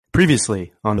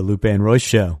Previously on the Lupe and Royce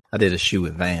show. I did a shoe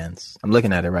with Vans. I'm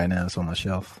looking at it right now. It's on my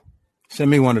shelf.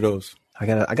 Send me one of those. I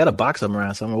got a box of them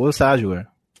around somewhere. What size you wear?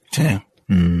 Damn.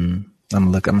 I'm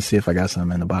gonna see if I got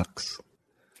something in the box.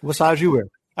 What size you wear?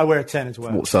 I wear a 10 as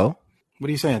well. So? What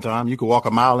are you saying, Tom? You could walk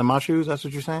a mile in my shoes? That's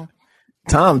what you're saying?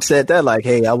 Tom said that like,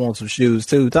 hey, I want some shoes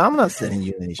too. Tom, I'm not sending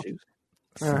you any shoes.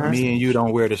 Me and you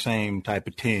don't wear the same type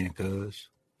of 10 because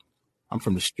I'm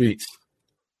from the streets.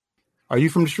 Are you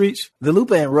from the streets? The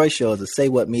Lupe and Royce show is a Say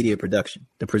What Media production.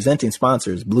 The presenting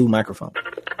sponsor is Blue Microphone.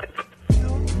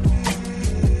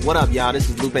 What up, y'all? This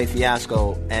is Lupe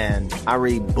Fiasco, and I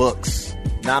read books,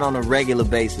 not on a regular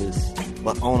basis,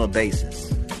 but on a basis.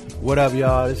 What up,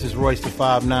 y'all? This is Royce the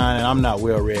 5'9", and I'm not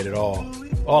well read at all.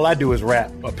 All I do is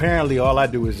rap. Apparently, all I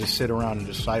do is just sit around and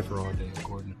decipher all day,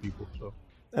 according to people. So.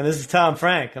 And this is Tom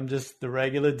Frank. I'm just the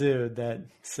regular dude that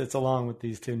sits along with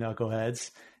these two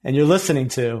knuckleheads. And you're listening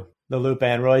to the Lupe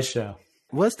and Royce show.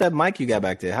 What's that mic you got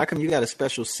back there? How come you got a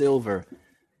special silver?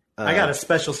 I got a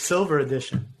special silver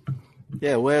edition.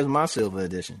 Yeah, where's my silver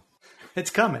edition?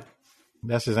 It's coming.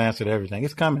 That's his answer to everything.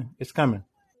 It's coming. It's coming.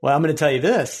 Well, I'm going to tell you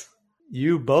this.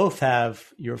 You both have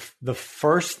the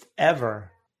first ever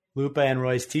Lupe and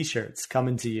Royce t-shirts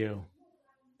coming to you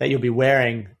that you'll be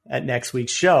wearing at next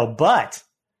week's show. But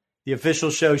the official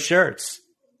show shirts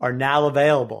are now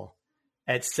available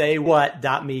at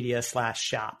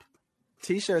saywhat.media/shop.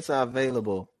 T-shirts are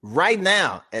available right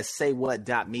now at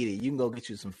saywhat.media. You can go get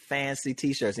you some fancy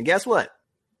t-shirts. And guess what?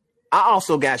 I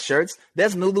also got shirts.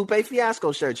 There's new Lupe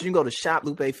Fiasco shirts. You can go to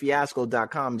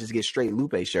shoplupefiasco.com and just get straight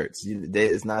Lupe shirts.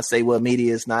 It's not Say What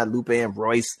Media. It's not Lupe and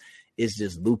Royce. It's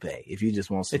just Lupe. If you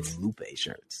just want some Lupe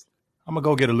shirts. I'm going to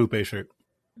go get a Lupe shirt.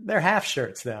 They're half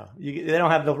shirts, though. They don't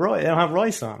have They don't have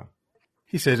Royce on them.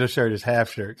 He says your shirt is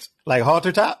half shirts. Like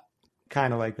halter top?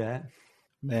 Kind of like that.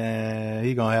 Man,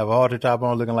 he going to have a halter top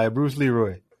on looking like Bruce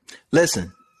Leroy.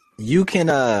 Listen, you can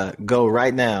go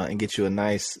right now and get you a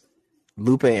nice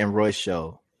Lupe and Royce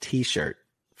show t-shirt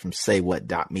from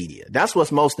saywhat.media. That's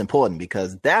what's most important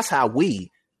because that's how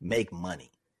we make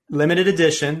money. Limited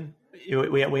edition.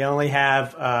 We only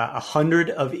have 100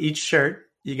 of each shirt.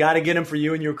 You got to get them for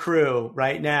you and your crew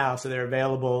right now so they're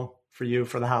available for you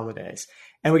for the holidays.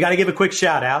 And we got to give a quick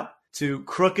shout out to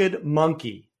Crooked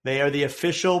Monkey. They are the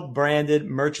official branded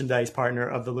merchandise partner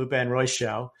of the Lupe and Royce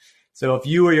show. So if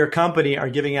you or your company are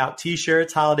giving out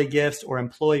t-shirts, holiday gifts, or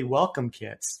employee welcome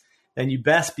kits, then you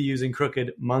best be using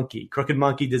Crooked Monkey. Crooked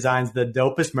Monkey designs the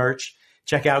dopest merch.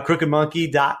 Check out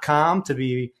crookedmonkey.com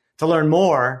to learn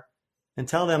more and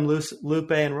tell them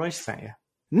Lupe and Royce sent you.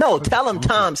 No, tell them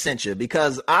Tom sent you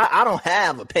because I don't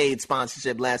have a paid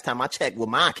sponsorship last time I checked with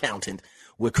my accountant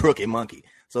with Crooked Monkey.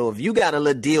 So if you got a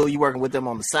little deal, you working with them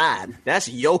on the side, that's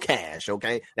your cash,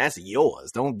 okay? That's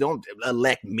yours. Don't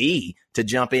elect me to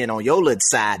jump in on your little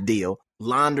side deal,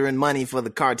 laundering money for the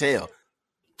cartel.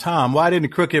 Tom, why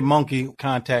didn't Crooked Monkey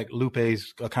contact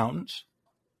Lupe's accountants?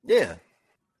 Yeah.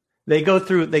 They go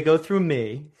through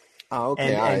me. Oh,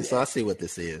 okay. All right. So I see what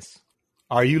this is.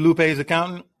 Are you Lupe's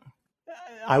accountant?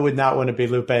 I would not want to be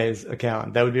Lupe's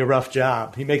accountant. That would be a rough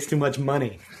job. He makes too much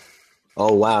money.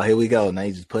 Oh, wow. Here we go. Now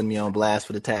you're just putting me on blast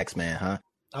for the tax man, huh?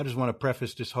 I just want to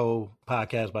preface this whole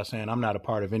podcast by saying I'm not a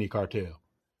part of any cartel.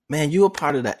 Man, you a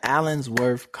part of the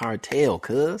Allensworth cartel,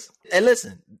 cuz. Hey,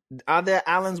 listen, are there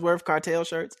Allensworth cartel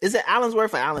shirts? Is it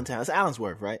Allensworth or Allentown? It's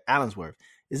Allensworth, right? Allensworth.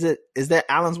 Is there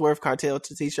Allensworth cartel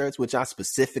t-shirts, which I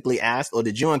specifically asked, or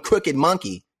did you and Crooked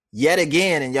Monkey, yet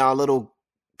again in y'all little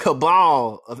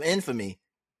cabal of infamy,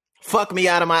 fuck me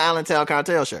out of my Allentown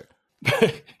cartel shirt?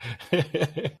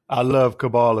 I love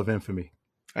cabal of infamy.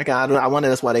 I wonder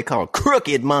that's why they call it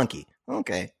Crooked Monkey.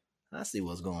 Okay, I see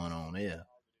what's going on here.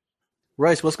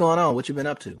 Royce, what's going on? What you been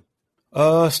up to?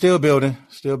 Still building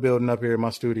up here in my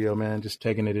studio, man. Just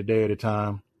taking it a day at a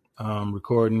time.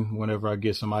 Recording whenever I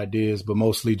get some ideas, but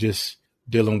mostly just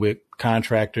dealing with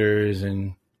contractors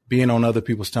and being on other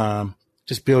people's time.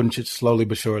 Just building shit slowly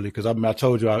but surely. Because I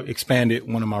told you I expanded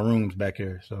one of my rooms back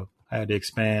here, so I had to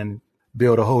expand,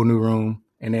 build a whole new room,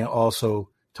 and then also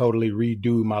totally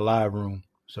redo my live room.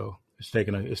 So it's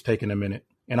taking a minute,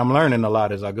 and I'm learning a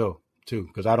lot as I go too.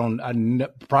 Because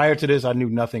prior to this, I knew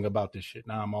nothing about this shit.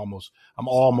 Now I'm almost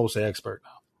an expert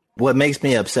now. What makes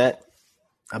me upset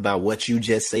about what you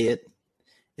just said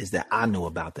is that I knew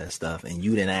about that stuff and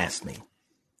you didn't ask me.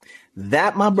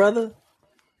 That, my brother,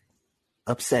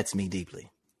 upsets me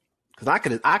deeply because I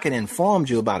could have informed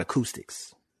you about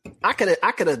acoustics. I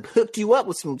could have hooked you up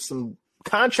with some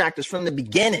contractors from the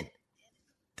beginning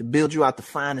to build you out the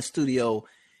finest studio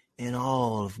in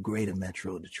all of Greater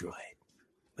Metro Detroit.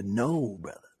 But no,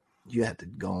 brother, you have to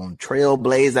go on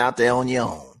trailblaze out there on your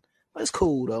own. But it's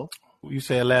cool though. You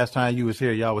said last time you was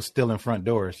here, y'all was still in front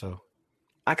door, so.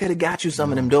 I could have got you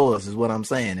some of them doors, is what I'm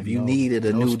saying. If you needed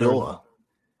a new door.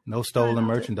 No stolen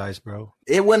merchandise, bro.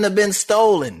 It wouldn't have been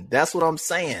stolen. That's what I'm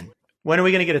saying. When are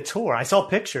we going to get a tour? I saw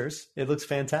pictures. It looks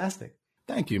fantastic.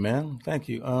 Thank you, man. Thank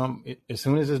you. As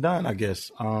soon as it's done, I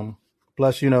guess.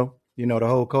 Plus, the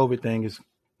whole COVID thing is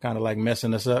kind of like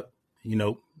messing us up.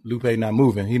 Lupe not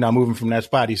moving. He not moving from that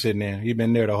spot he's sitting there. He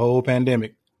been there the whole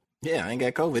pandemic. Yeah, I ain't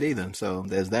got COVID either. So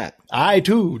there's that. I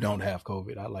too don't have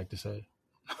COVID, I'd like to say.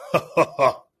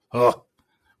 What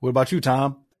about you,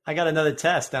 Tom? I got another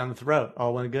test down the throat.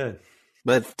 All went good.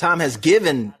 But Tom has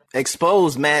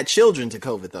exposed mad children to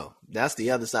COVID, though. That's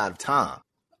the other side of Tom.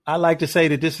 I like to say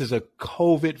that this is a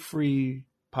COVID-free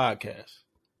podcast.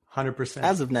 100%.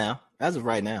 As of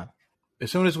right now.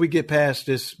 As soon as we get past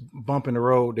this bump in the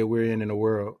road that we're in the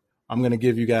world, I'm going to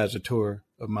give you guys a tour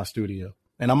of my studio.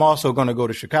 And I'm also going to go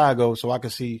to Chicago so I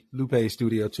can see Lupe's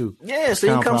studio too. Yeah, so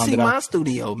you can come see my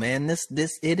studio, man.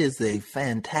 It is a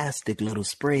fantastic little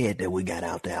spread that we got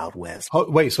out there out west. Oh,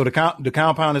 wait, so the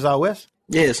compound is out west?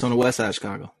 Yeah, it's on the west side of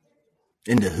Chicago.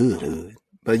 In the hood.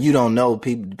 But you don't know,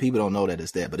 people don't know that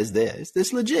it's there, but it's there.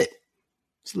 It's legit.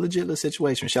 It's a legit little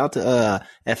situation. Shout out to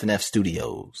F&F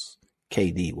Studios.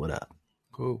 KD, what up?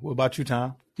 Cool. What about you,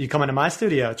 Tom? You coming to my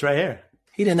studio? It's right here.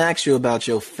 He didn't ask you about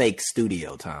your fake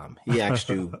studio, Tom. He asked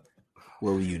you,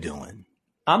 what were you doing?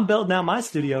 I'm building out my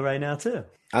studio right now, too.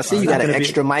 I see you got an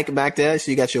extra mic back there. So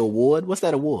you got your award. What's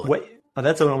that award? Wait,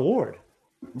 that's an award.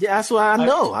 Yeah, that's what I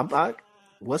know.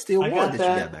 What's the award that you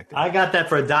got back there? I got that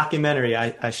for a documentary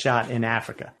I shot in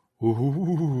Africa.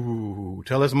 Ooh,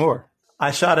 tell us more.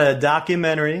 I shot a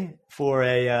documentary for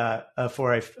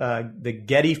the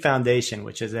Getty Foundation,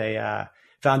 which is a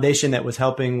foundation that was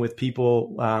helping with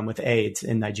people with AIDS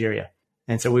in Nigeria.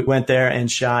 And so we went there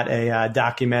and shot a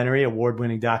documentary,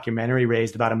 award-winning documentary,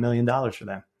 raised about $1 million for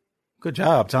them. Good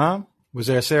job, Tom. Was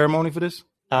there a ceremony for this?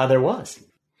 There was.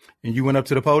 And you went up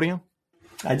to the podium?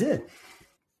 I did.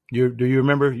 Do you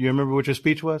remember what your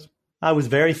speech was? I was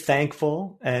very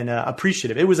thankful and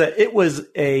appreciative. It was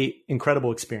a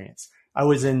incredible experience. I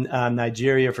was in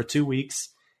Nigeria for 2 weeks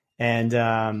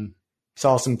and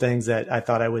saw some things that I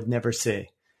thought I would never see.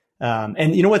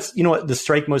 And you know what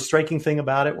the most striking thing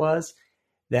about it was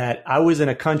that I was in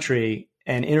a country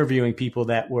and interviewing people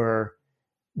that were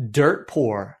dirt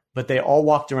poor, but they all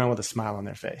walked around with a smile on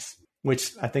their face,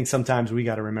 which I think sometimes we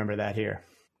got to remember that here.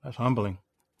 That's humbling.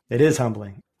 It is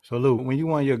humbling. So Lou, when you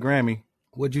won your Grammy,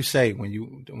 what'd you say when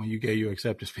you gave your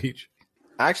acceptance speech?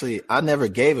 Actually, I never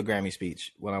gave a Grammy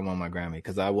speech when I won my Grammy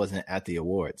because I wasn't at the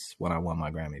awards when I won my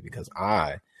Grammy because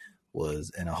I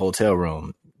was in a hotel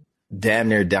room damn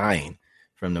near dying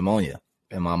from pneumonia.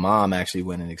 And my mom actually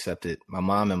went and accepted, my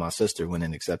mom and my sister went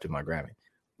and accepted my Grammy.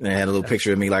 And they had a little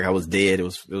picture of me like I was dead. It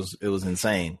was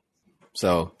insane.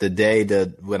 So the day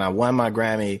when I won my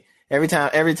Grammy, every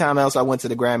time else I went to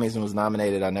the Grammys and was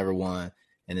nominated, I never won.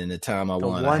 And then the time I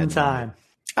won, one time.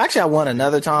 Actually, I won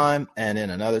another time and then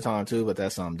another time too, but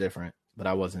that's something different. But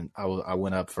I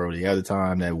went up for the other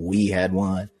time that we had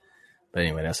won. But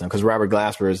anyway, that's something because Robert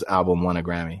Glasper's album won a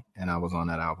Grammy and I was on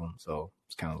that album. So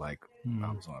it's kind of like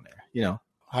I was on there, you know.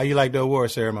 How you like the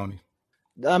award ceremony?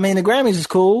 I mean, the Grammys is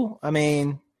cool. I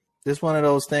mean, it's one of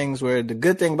those things where the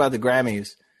good thing about the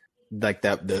Grammys, like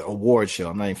the award show,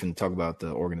 I'm not even going to talk about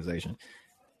the organization.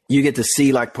 You get to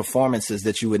see like performances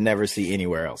that you would never see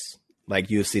anywhere else. Like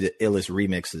you see the illest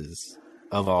remixes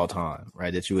of all time,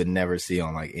 right? That you would never see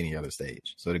on like any other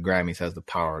stage. So the Grammys has the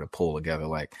power to pull together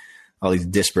like all these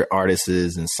disparate artists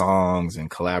and songs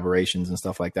and collaborations and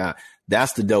stuff like that.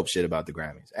 That's the dope shit about the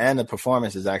Grammys. And the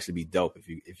performances actually be dope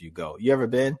if you go. You ever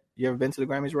been to the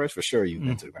Grammys, Royce? For sure you've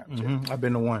been to the Grammys. Mm-hmm. Yeah. I've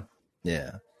been to one.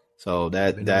 Yeah. So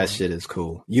that shit is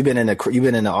cool. You been in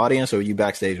the audience or you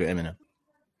backstage with Eminem?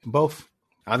 Both.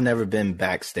 I've never been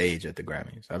backstage at the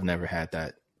Grammys. I've never had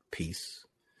that piece.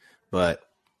 But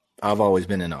I've always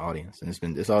been in the audience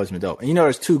and it's always been dope. And you know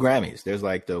there's two Grammys. There's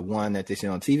like the one that they see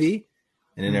on TV.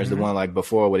 And then there's the one like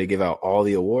before where they give out all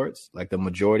the awards, like the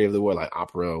majority of the award, like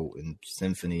opera and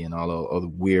symphony and all the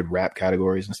weird rap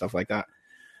categories and stuff like that.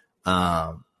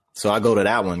 So I go to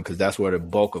that one because that's where the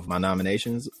bulk of my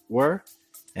nominations were.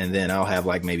 And then I'll have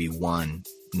like maybe one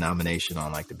nomination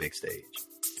on like the big stage.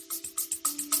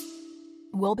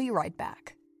 We'll be right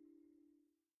back.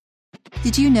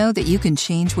 Did you know that you can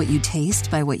change what you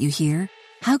taste by what you hear?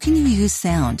 How can you use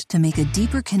sound to make a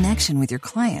deeper connection with your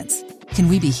clients? Can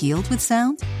we be healed with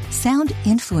sound? Sound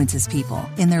influences people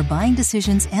in their buying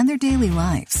decisions and their daily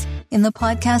lives. In the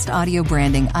podcast Audio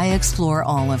Branding, I explore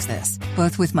all of this,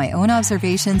 both with my own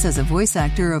observations as a voice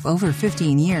actor of over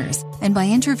 15 years and by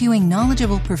interviewing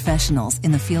knowledgeable professionals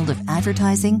in the field of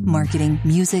advertising, marketing,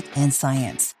 music, and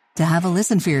science. To have a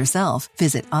listen for yourself,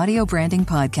 visit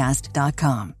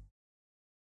audiobrandingpodcast.com.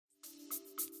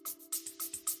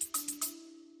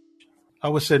 I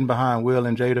was sitting behind Will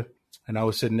and Jada, and I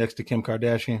was sitting next to Kim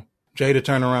Kardashian. Jada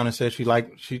turned around and said she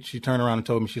turned around and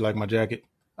told me she liked my jacket.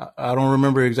 I don't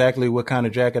remember exactly what kind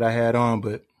of jacket I had on,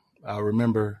 but I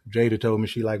remember Jada told me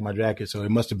she liked my jacket, so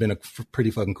it must have been a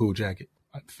pretty fucking cool jacket,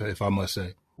 if I must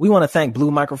say. We want to thank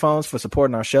Blue Microphones for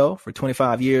supporting our show. For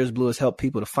 25 years, Blue has helped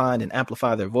people to find and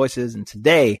amplify their voices. And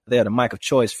today, they are the mic of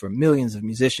choice for millions of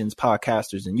musicians,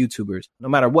 podcasters, and YouTubers. No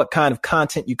matter what kind of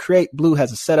content you create, Blue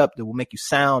has a setup that will make you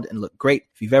sound and look great.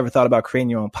 If you've ever thought about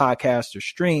creating your own podcast or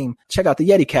stream, check out the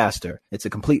YetiCaster. It's a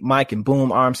complete mic and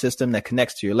boom arm system that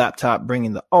connects to your laptop,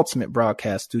 bringing the ultimate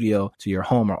broadcast studio to your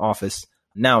home or office.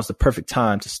 Now is the perfect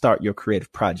time to start your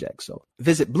creative project. So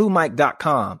visit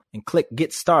bluemic.com and click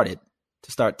Get Started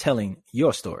to start telling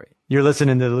your story. You're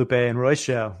listening to the Lupe and Royce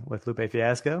Show with Lupe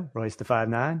Fiasco, Royce the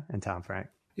 5'9", and Tom Frank.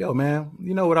 Yo, man,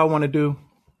 you know what I want to do?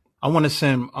 I want to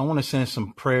send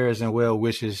some prayers and well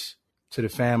wishes to the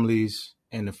families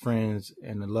and the friends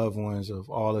and the loved ones of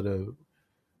all of the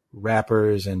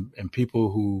rappers and people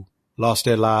who lost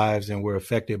their lives and were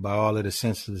affected by all of the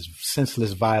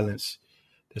senseless violence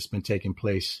that's been taking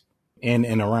place in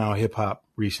and around hip hop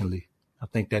recently. I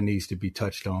think that needs to be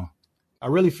touched on. I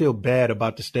really feel bad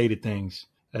about the state of things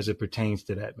as it pertains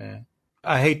to that, man.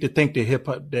 I hate to think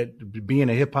that being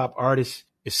a hip hop artist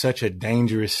is such a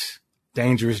dangerous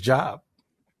job.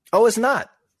 Oh, it's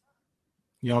not.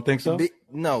 You don't think so?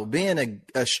 No, being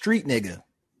a street nigga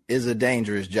is a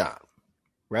dangerous job,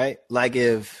 right? Like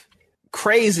if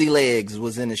Crazy Legs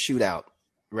was in a shootout,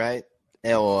 right?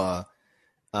 Or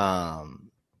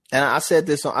and I said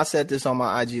this on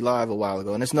my IG Live a while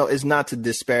ago, and it's not to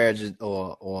disparage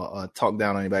or talk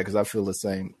down on anybody because I feel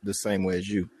the same way as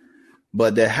you.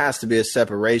 But there has to be a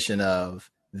separation of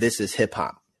this is hip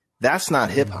hop. That's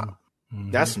not hip hop.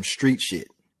 Mm-hmm. That's some street shit,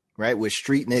 right? With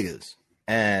street niggas.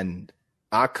 And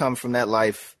I come from that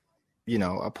life, you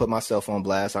know, I put myself on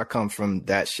blast. I come from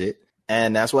that shit.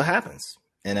 And that's what happens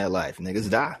in that life. Niggas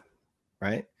die,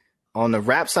 right? On the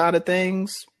rap side of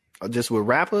things, just with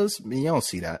rappers, you don't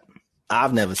see that.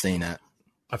 I've never seen that.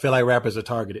 I feel like rappers are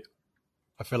targeted.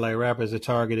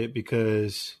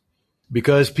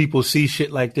 Because people see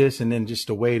shit like this, and then just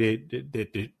the way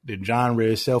that the genre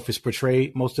itself is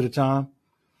portrayed most of the time,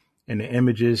 and the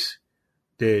images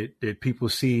that people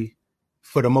see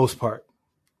for the most part.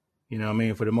 You know what I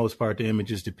mean? For the most part, the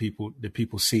images that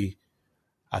people see,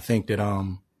 I think that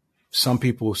some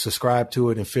people subscribe to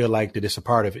it and feel like that it's a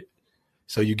part of it.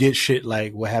 So you get shit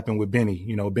like what happened with Benny,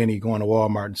 you know, Benny going to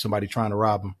Walmart and somebody trying to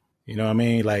rob him. You know what I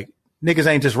mean? Like niggas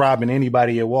ain't just robbing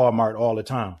anybody at Walmart all the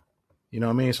time. You know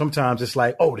what I mean? Sometimes it's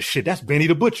like, oh, the shit, that's Benny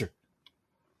the Butcher.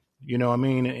 You know what I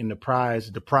mean? And the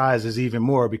prize is even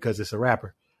more because it's a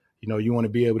rapper. You know, you want to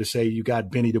be able to say you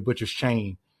got Benny the Butcher's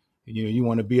chain. You know, you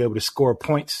want to be able to score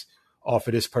points off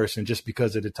of this person just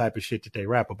because of the type of shit that they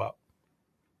rap about.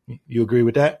 You agree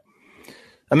with that?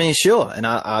 I mean, sure. And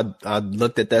I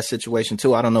looked at that situation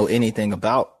too. I don't know anything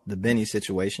about the Benny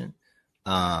situation.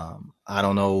 I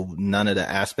don't know none of the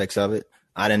aspects of it.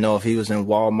 I didn't know if he was in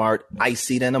Walmart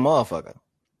icy than a motherfucker.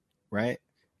 Right.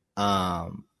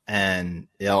 And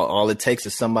you know, all it takes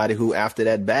is somebody who after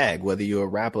that bag, whether you're a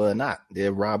rapper or not,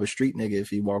 they'll rob a street nigga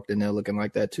if he walked in there looking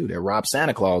like that too. They'll rob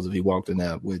Santa Claus if he walked in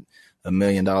there with $1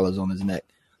 million on his neck.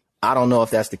 I don't know if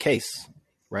that's the case.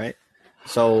 Right.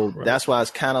 So That's why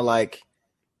it's kind of like,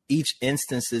 each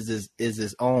instance is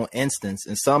its own instance.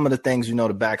 And some of the things, you know,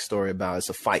 the backstory about it's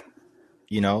a fight,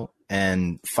 you know,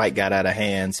 and fight got out of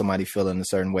hand. Somebody feeling a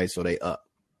certain way. So they up.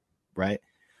 Right.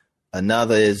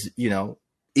 Another is, you know,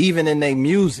 even in their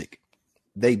music,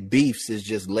 they beefs is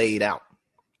just laid out.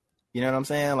 You know what I'm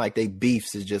saying? Like they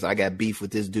beefs is just, I got beef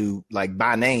with this dude, like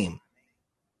by name.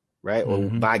 Right. Or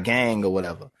by gang or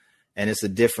whatever. And it's a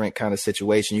different kind of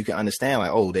situation. You can understand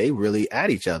like, oh, they really at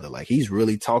each other. Like he's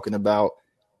really talking about,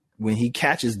 when he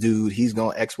catches dude, he's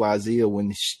going XYZ, or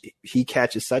when he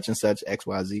catches such and such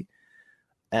XYZ.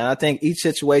 And I think each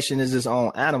situation is its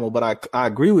own animal, but I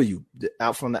agree with you.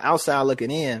 Out from the outside looking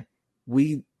in,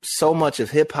 so much of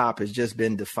hip hop has just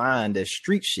been defined as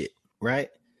street shit.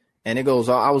 Right. And it goes,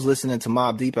 I was listening to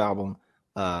Mobb Deep album.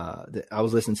 I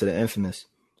was listening to the Infamous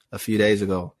a few days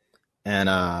ago, and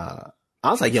I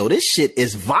was like, yo, this shit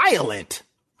is violent.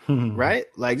 Right.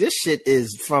 Like this shit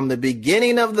is from the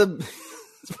beginning of the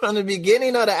from the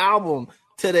beginning of the album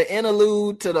to the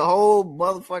interlude to the whole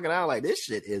motherfucking album. Like, this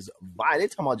shit is violent. They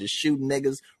talking about just shooting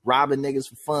niggas, robbing niggas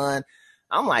for fun.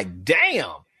 I'm like,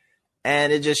 damn.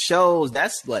 And it just shows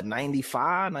that's what,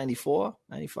 95, 94,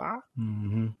 95?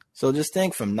 Mm-hmm. So just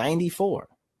think from 94,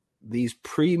 these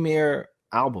premier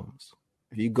albums,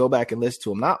 if you go back and listen to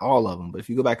them, not all of them, but if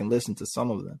you go back and listen to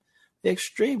some of them, they're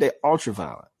extreme, they're ultra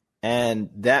violent. And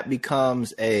that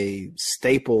becomes a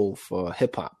staple for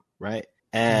hip hop, right?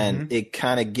 And it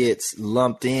kind of gets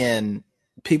lumped in.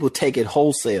 People take it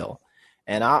wholesale.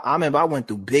 And I remember I went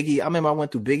through Biggie's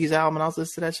album and I was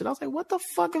listening to that shit. I was like, what the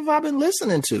fuck have I been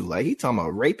listening to? Like, he talking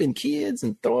about raping kids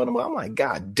and throwing them. I'm like,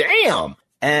 God damn.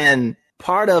 And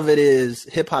part of it is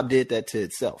hip hop did that to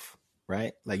itself,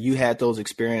 right? Like, you had those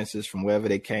experiences from wherever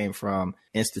they came from,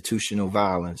 institutional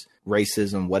violence,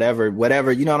 racism, whatever,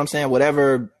 you know what I'm saying?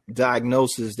 Whatever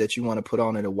diagnosis that you want to put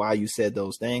on it or why you said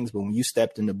those things. But when you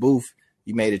stepped in the booth,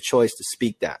 you made a choice to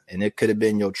speak that. And it could have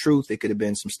been your truth. It could have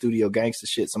been some studio gangster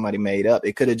shit somebody made up.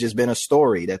 It could have just been a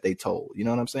story that they told. You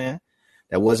know what I'm saying?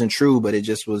 That wasn't true, but it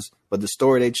just was. But the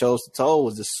story they chose to tell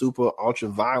was the super ultra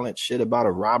violent shit about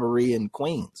a robbery in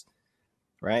Queens.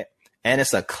 Right. And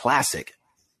it's a classic.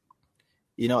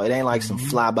 You know, it ain't like some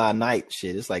fly by night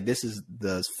shit. It's like, this is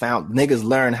niggas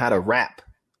learn how to rap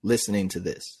listening to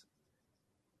this.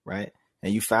 Right.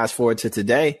 And you fast forward to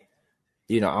today.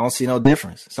 You know, I don't see no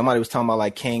difference. Somebody was talking about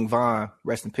like King Von,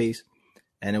 rest in peace.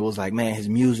 And it was like, man, his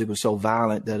music was so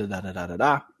violent,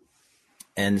 da-da-da-da-da-da.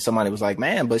 And somebody was like,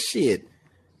 man, but shit,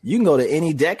 you can go to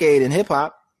any decade in hip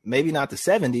hop, maybe not the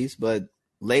 70s, but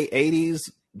late 80s,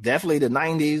 definitely the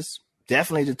 90s,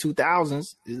 definitely the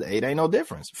 2000s. It ain't no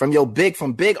difference. From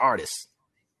big artists,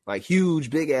 like huge,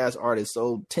 big ass artists,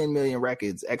 sold 10 million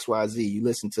records, XYZ. You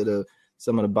listen to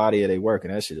some of the body of their work,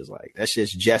 and that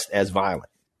shit's just as violent.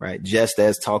 Right. Just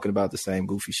as talking about the same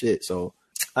goofy shit. So,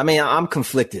 I mean, I'm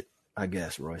conflicted, I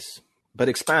guess, Royce, but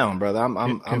expound, brother.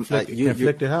 I'm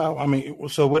conflicted. How? I mean,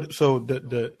 so what, so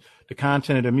the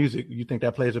content of the music, you think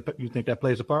that plays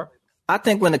a part? I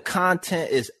think when the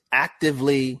content is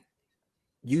actively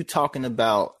you talking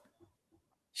about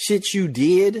shit you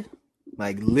did,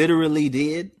 like literally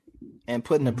did, and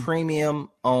putting a premium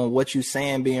on what you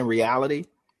saying being reality.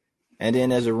 And then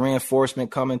there's a reinforcement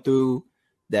coming through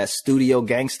that studio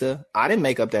gangster. I didn't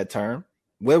make up that term.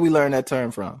 Where we learn that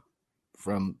term from?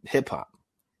 From hip hop,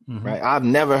 right? I've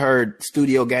never heard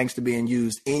studio gangster being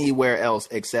used anywhere else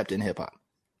except in hip hop,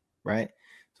 right?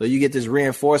 So you get this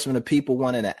reinforcement of people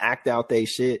wanting to act out their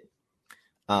shit.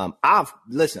 I'm not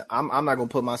gonna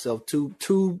put myself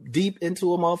too deep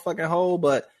into a motherfucking hole,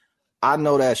 but I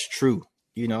know that's true.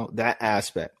 You know, that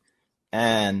aspect.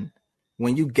 And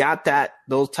when you got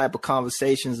those type of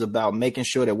conversations about making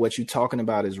sure that what you're talking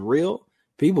about is real,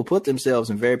 people put themselves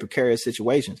in very precarious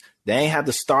situations. They ain't have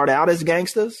to start out as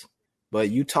gangsters, but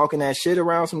you talking that shit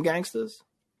around some gangsters,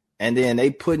 and then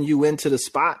they putting you into the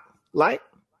spotlight.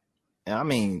 And I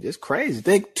mean, it's crazy.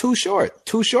 Think Too Short.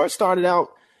 Too Short started out,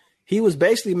 he was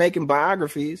basically making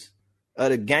biographies of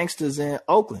the gangsters in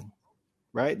Oakland.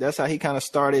 Right. That's how he kind of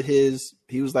started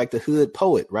he was like the hood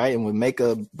poet. Right. And would make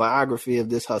a biography of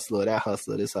this hustler, that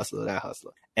hustler, this hustler, that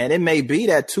hustler. And it may be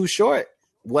that Too Short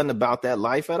wasn't about that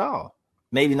life at all.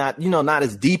 Maybe not, not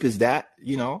as deep as that,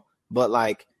 but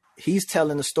like he's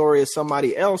telling the story of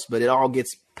somebody else, but it all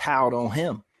gets piled on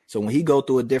him. So when he go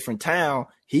through a different town,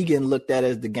 he getting looked at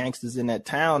as the gangsters in that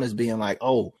town as being like,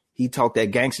 oh, he talked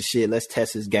that gangster shit. Let's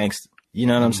test his gangster. You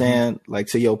know what I'm saying? Like,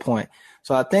 to your point.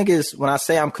 So I think when I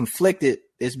say I'm conflicted,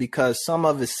 it's because some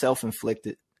of it's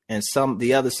self-inflicted, and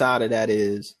the other side of that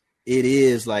is it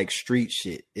is like street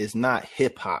shit. It's not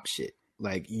hip hop shit.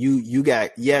 Like you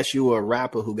were a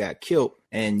rapper who got killed,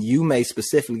 and you may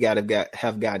specifically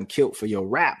have gotten killed for your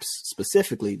raps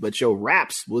specifically, but your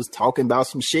raps was talking about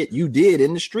some shit you did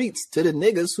in the streets to the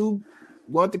niggas who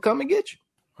want to come and get you.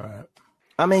 Right.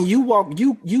 I mean, you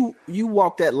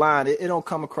walk that line. It don't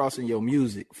come across in your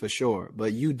music for sure,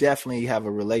 but you definitely have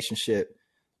a relationship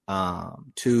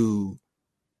to,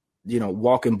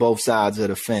 walking both sides of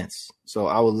the fence. So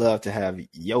I would love to have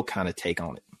your kind of take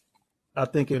on it. I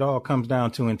think it all comes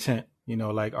down to intent.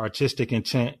 Like artistic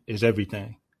intent is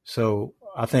everything. So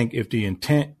I think if the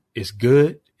intent is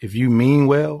good, if you mean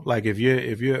well, like if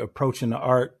you're approaching the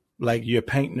art like you're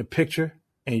painting a picture,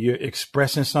 and you're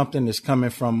expressing something that's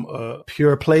coming from a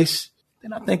pure place,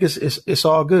 then I think it's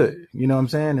all good. You know what I'm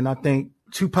saying? And I think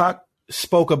Tupac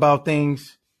spoke about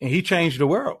things, and he changed the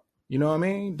world. You know what I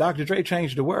mean? Dr. Dre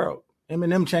changed the world.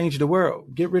 Eminem changed the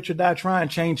world. Get Rich or Die Trying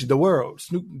changed the world.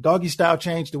 Snoop Doggy Style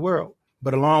changed the world.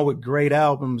 But along with great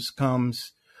albums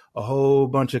comes a whole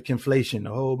bunch of conflation,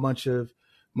 a whole bunch of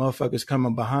motherfuckers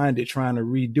coming behind it trying to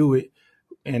redo it,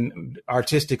 and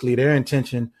artistically their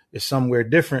intention is somewhere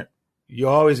different, you're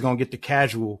always going to get the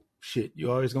casual shit.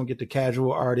 You're always going to get the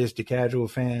casual artists, the casual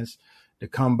fans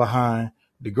that come behind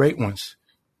the great ones.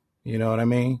 You know what I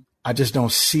mean? I just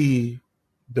don't see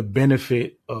the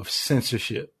benefit of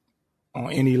censorship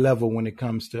on any level when it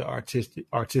comes to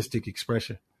artistic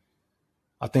expression.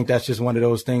 I think that's just one of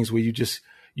those things where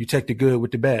you take the good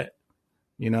with the bad.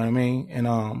 You know what I mean? And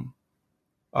I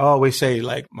always say,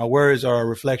 like, my words are a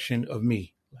reflection of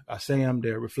me. Like I say them,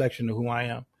 they're a reflection of who I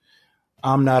am.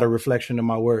 I'm not a reflection of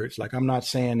my words. Like, I'm not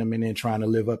saying them and then trying to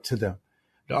live up to them.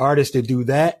 The artists that do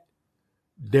that,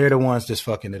 they're the ones that's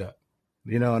fucking it up.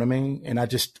 You know what I mean? And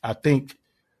I think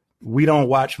we don't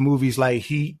watch movies like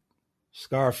Heat,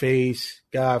 Scarface,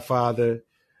 Godfather,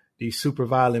 these super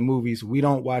violent movies. We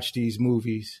don't watch these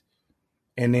movies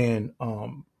and then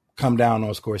come down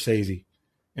on Scorsese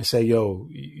and say, yo,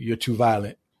 you're too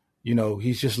violent. You know,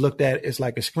 he's just looked at as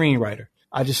like a screenwriter.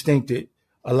 I just think that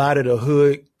a lot of the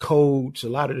hood codes, a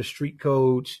lot of the street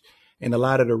codes, and a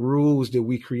lot of the rules that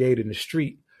we create in the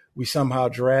street, we somehow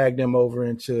drag them over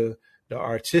into the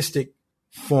artistic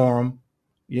form.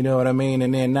 You know what I mean?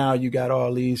 And then now you got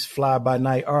all these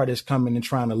fly-by-night artists coming and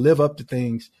trying to live up to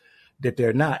things that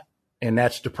they're not. And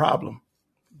that's the problem.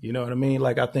 You know what I mean?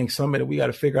 Like, I think we got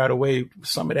to figure out a way,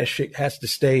 some of that shit has to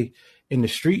stay in the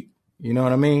street. You know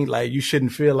what I mean? Like, you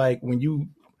shouldn't feel like when you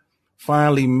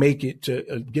finally make it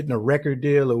to getting a record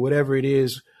deal or whatever it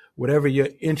is, whatever your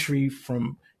entry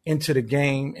from into the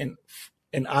game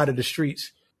and out of the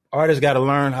streets, artists got to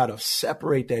learn how to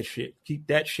separate that shit, keep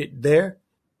that shit there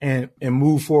and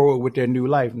move forward with their new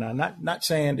life. Now, not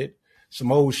saying that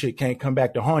some old shit can't come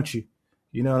back to haunt you.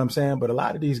 You know what I'm saying? But a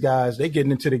lot of these guys, they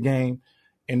getting into the game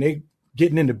and they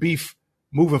getting into beef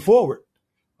moving forward.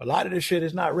 A lot of this shit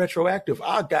is not retroactive.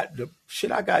 The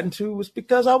shit I got into was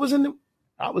because I was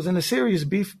in a serious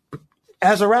beef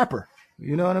as a rapper.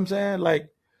 You know what I'm saying? Like,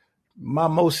 my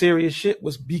most serious shit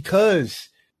was because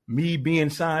me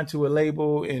being signed to a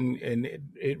label and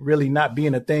it really not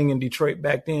being a thing in Detroit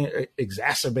back then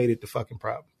exacerbated the fucking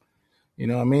problem. You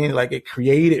know what I mean? Like, it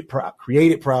created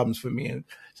problems for me. And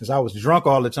since I was drunk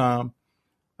all the time,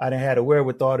 I didn't have the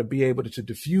wherewithal to be able to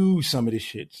diffuse some of this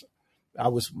shit.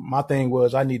 My thing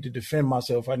was I need to defend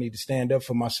myself. I need to stand up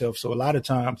for myself. So a lot of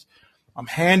times I'm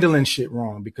handling shit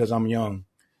wrong because I'm young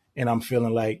and I'm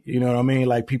feeling like, you know what I mean?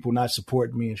 Like, people not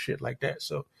supporting me and shit like that.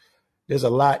 So there's a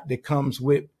lot that comes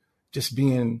with just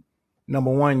being,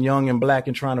 number one, young and black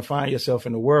and trying to find yourself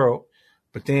in the world.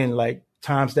 But then, like,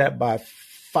 times that by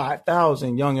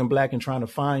 5,000, young and black and trying to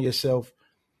find yourself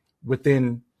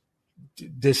within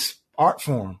this art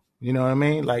form. You know what I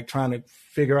mean? Like, trying to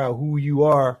figure out who you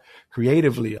are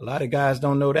creatively. A lot of guys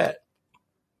don't know that.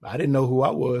 I didn't know who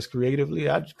I was creatively.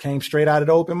 I came straight out of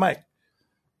the open mic.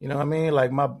 You know what I mean?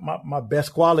 Like, my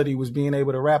best quality was being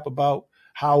able to rap about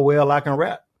how well I can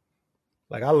rap.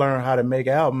 Like, I learned how to make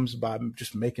albums by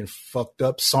just making fucked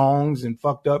up songs and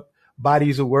fucked up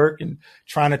bodies of work and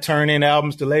trying to turn in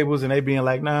albums to labels and they being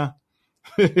like, nah.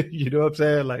 You know what I'm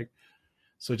saying? Like,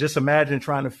 so just imagine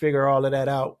trying to figure all of that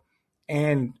out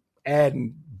and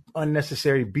adding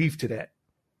unnecessary beef to that.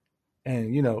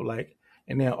 And, you know, like,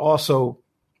 and then also,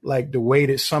 like, the way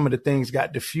that some of the things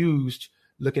got diffused,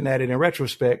 looking at it in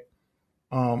retrospect,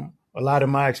 a lot of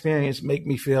my experience make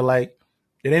me feel like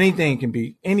that anything can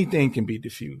be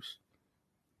diffused.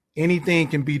 Anything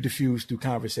can be diffused through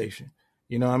conversation.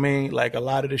 You know what I mean? Like, a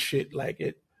lot of the shit, like,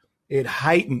 it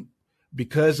heightened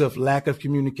because of lack of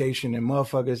communication and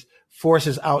motherfuckers,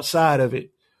 forces outside of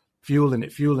it, fueling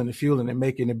it,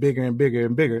 making it bigger and bigger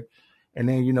and bigger. And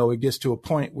then, you know, it gets to a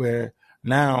point where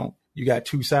now you got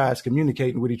two sides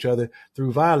communicating with each other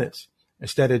through violence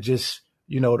instead of just,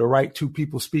 you know, the right two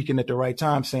people speaking at the right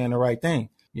time, saying the right thing.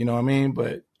 You know what I mean?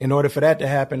 But in order for that to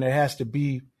happen, there has to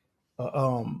be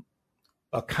a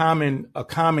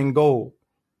common goal.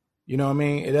 You know what I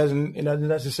mean? It doesn't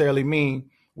necessarily mean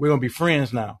we're going to be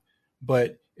friends now,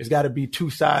 but it's got to be two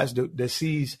sides that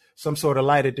sees some sort of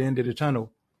light at the end of the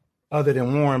tunnel other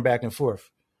than warring back and forth.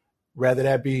 Rather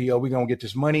that be, we're going to get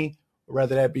this money.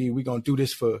 Rather that be, we're going to do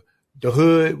this for the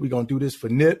hood. We're going to do this for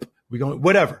Nip.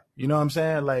 Whatever. You know what I'm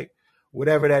saying? Like,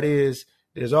 whatever that is,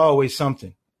 there's always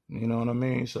something. You know what I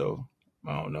mean? So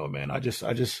I don't know, man. I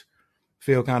just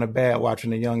feel kind of bad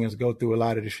watching the youngins go through a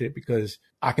lot of the shit because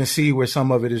I can see where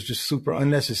some of it is just super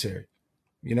unnecessary.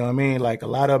 You know what I mean? Like, a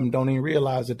lot of them don't even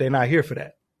realize that they're not here for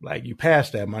that. Like, you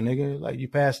passed that, my nigga. Like, you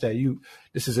passed that.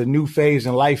 This is a new phase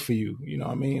in life for you. You know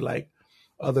what I mean? Like,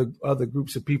 other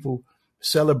groups of people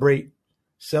celebrate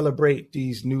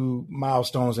these new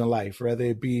milestones in life, whether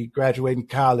it be graduating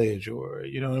college or,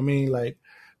 you know what I mean? Like,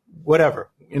 whatever.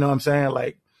 You know what I'm saying?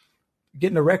 Like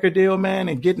getting a record deal, man,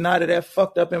 and getting out of that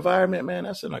fucked up environment, man,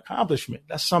 that's an accomplishment.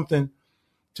 That's something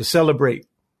to celebrate.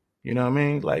 You know what I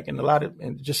mean? Like,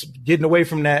 and just getting away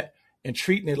from that and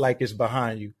treating it like it's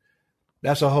behind you.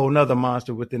 That's a whole nother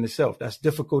monster within itself. That's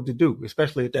difficult to do,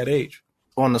 especially at that age.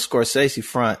 On the Scorsese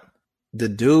front, the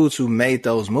dudes who made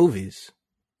those movies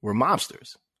were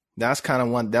mobsters. That's kind of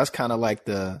like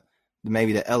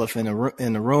maybe the elephant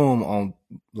in the room on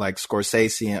like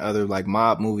Scorsese and other like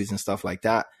mob movies and stuff like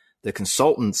that. The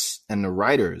consultants and the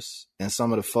writers and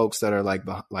some of the folks that are like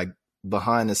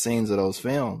behind the scenes of those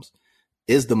films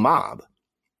is the mob.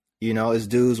 You know, it's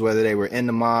dudes, whether they were in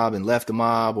the mob and left the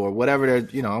mob or whatever. They're,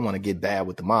 you know, I want to get bad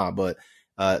with the mob, but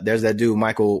there's that dude,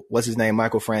 Michael, what's his name?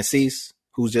 Michael Francis,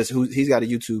 he's got a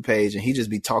YouTube page and he just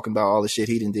be talking about all the shit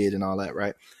he done did and all that.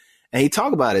 Right. And he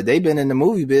talk about it. They've been in the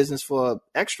movie business for an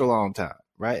extra long time.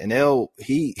 Right. And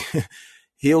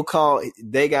he'll call,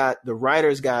 they got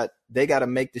to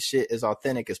make the shit as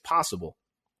authentic as possible.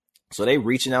 So they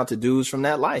reaching out to dudes from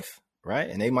that life. Right.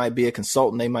 And they might be a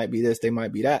consultant. They might be this, they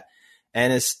might be that.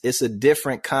 And it's a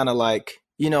different kind of like,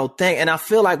 you know, thing. And I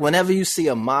feel like whenever you see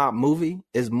a mob movie,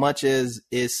 as much as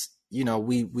it's, you know,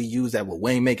 we use that, well,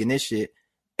 we ain't making this shit.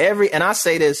 And I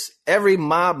say this, every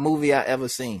mob movie I ever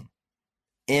seen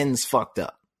ends fucked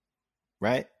up.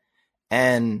 Right.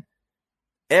 And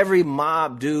every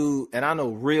mob dude, and I know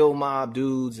real mob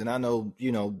dudes, and I know,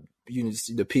 you know,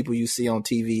 the people you see on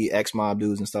TV, ex-mob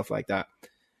dudes and stuff like that.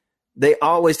 They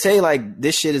always tell you like,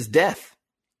 this shit is death.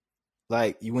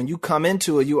 Like when you come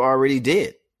into it, you already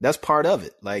did. That's part of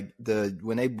it. Like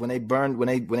when they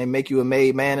make you a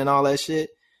made man and all that shit,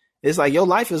 it's like your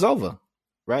life is over,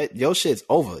 right? Your shit's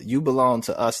over. You belong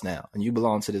to us now and you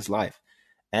belong to this life.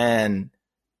 And,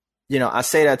 you know, I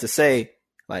say that to say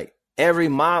like every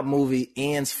mob movie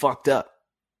ends fucked up.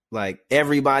 Like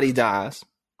everybody dies.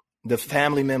 The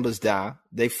family members die.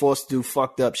 They forced to do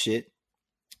fucked up shit.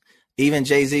 Even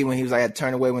Jay-Z, when he was like, I had to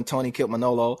turn away when Tony killed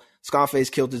Manolo, Scarface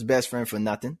killed his best friend for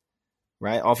nothing,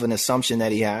 right? Off an assumption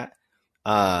that he had.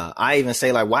 I even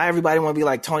say like, why everybody want to be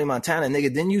like Tony Montana?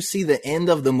 Nigga, didn't you see the end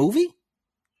of the movie?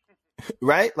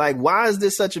 Right? Like, why is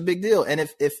this such a big deal? And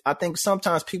if I think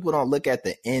sometimes people don't look at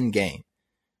the end game,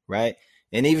 right?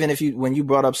 And even when you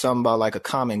brought up something about like a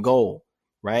common goal,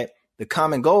 right? The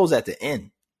common goal is at the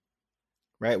end,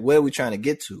 right? Where are we trying to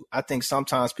get to? I think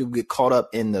sometimes people get caught up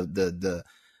in the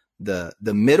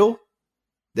middle,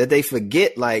 that they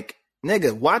forget, like,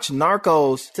 nigga, watch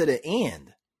Narcos to the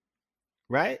end,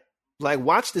 right? Like,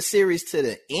 watch the series to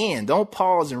the end. Don't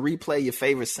pause and replay your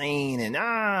favorite scene and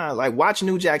like watch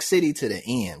New Jack City to the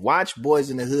end. Watch Boys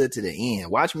in the Hood to the end.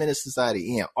 Watch Menace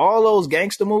Society end. All those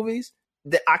gangster movies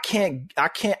that I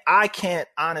can't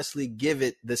honestly give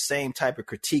it the same type of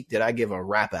critique that I give a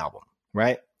rap album,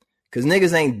 right? Because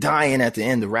niggas ain't dying at the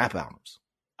end of rap albums.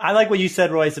 I like what you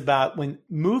said, Royce, about when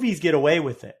movies get away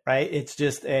with it, right? It's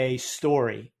just a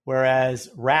story, whereas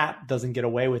rap doesn't get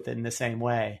away with it in the same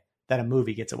way that a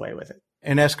movie gets away with it.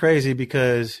 And that's crazy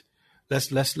because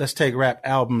let's take rap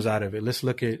albums out of it. Let's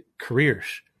look at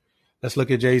careers. Let's look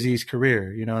at Jay-Z's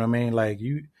career. You know what I mean? Like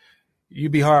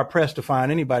you'd be hard pressed to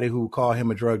find anybody who would call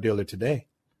him a drug dealer today.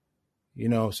 You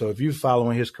know, so if you're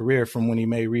following his career from when he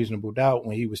made Reasonable Doubt,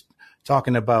 when he was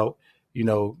talking about, you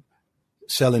know,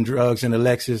 selling drugs in the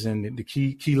Lexus and the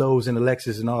kilos in the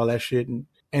Lexus and all that shit. And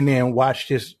then watched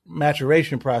his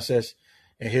maturation process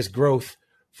and his growth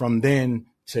from then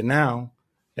to now.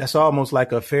 That's almost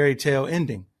like a fairy tale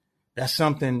ending. That's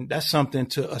something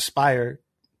to aspire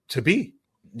to be.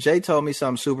 Jay told me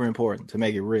something super important to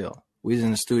make it real. We was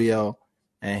in the studio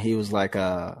and he was like,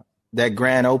 that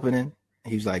grand opening,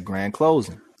 he was like, grand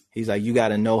closing. He's like, you got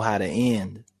to know how to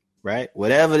end. Right?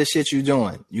 Whatever the shit you're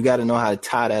doing, you got to know how to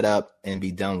tie that up and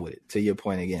be done with it, to your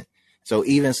point again. So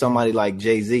even somebody like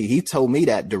Jay-Z, he told me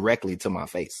that directly to my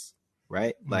face,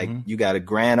 right? Like you got a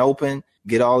grand open,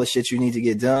 get all the shit you need to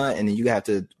get done, and then you have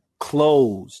to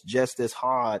close just as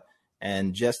hard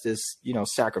and just as, you know,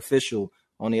 sacrificial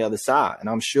on the other side. And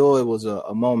I'm sure it was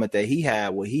a moment that he had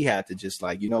where he had to just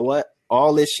like, you know what?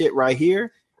 All this shit right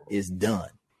here is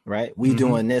done, right? We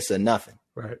doing this or nothing.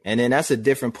 Right. And then that's a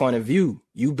different point of view.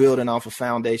 You building off a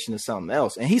foundation of something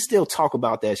else. And he still talk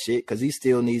about that shit because he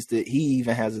still needs to, he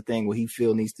even has a thing where he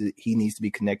needs to be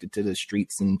connected to the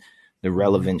streets and the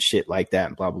relevant shit like that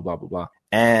and blah, blah, blah, blah, blah.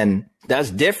 And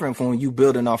that's different from when you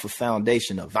building off a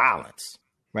foundation of violence,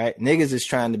 right? Niggas is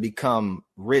trying to become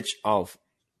rich off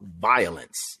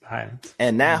violence.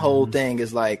 And that whole thing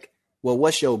is like, well,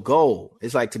 what's your goal?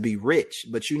 It's like to be rich,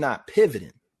 but you're not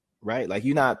pivoting, right? Like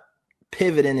you're not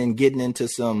pivoting and getting into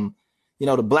some, you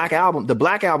know, the Black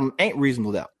Album ain't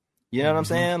Reasonable Doubt. You know what I'm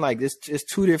saying? Like it's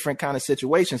two different kind of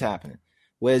situations happening.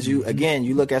 Whereas you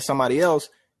look at somebody else,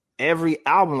 every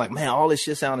album, like, man, all this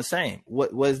shit sound the same.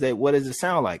 What does it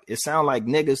sound like? It sound like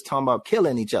niggas talking about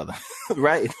killing each other,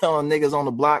 right? Niggas on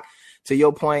the block, to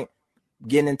your point,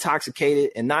 getting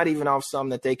intoxicated and not even off something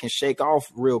that they can shake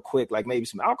off real quick, like maybe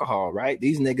some alcohol, right?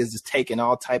 These niggas is taking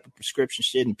all type of prescription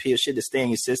shit and pill shit to stay in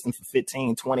your system for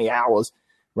 15, 20 hours,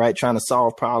 right? Trying to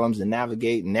solve problems and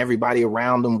navigate, and everybody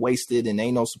around them wasted and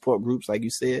ain't no support groups, like you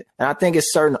said. And I think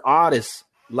it's certain artists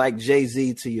like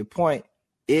Jay-Z, to your point,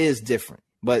 is different,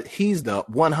 but he's the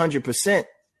 100%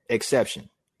 exception.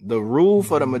 The rule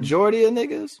for the majority of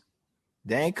niggas,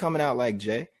 they ain't coming out like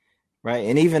Jay, right?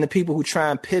 And even the people who try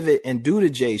and pivot and do the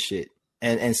Jay shit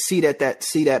and see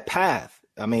that path.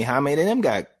 I mean, how many of them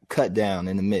got cut down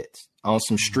in the midst on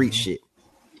some street shit,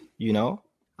 you know?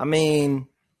 I mean,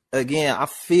 again, I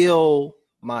feel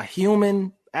my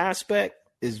human aspect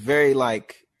is very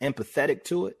like empathetic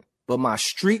to it, but my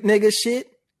street nigga shit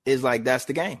is like, that's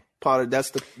the game. That's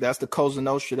the Cosa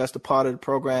Nostra. That's the part of the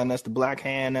program. That's the Black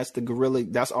Hand. That's the guerrilla.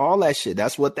 That's all that shit.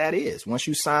 That's what that is. Once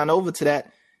you sign over to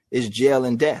that, it's jail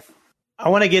and death. I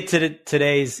want to get to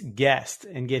today's guest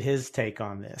and get his take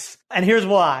on this. And here's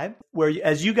why.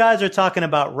 As you guys are talking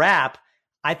about rap,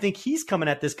 I think he's coming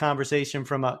at this conversation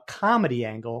from a comedy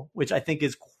angle, which I think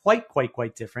is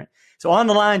quite different. So on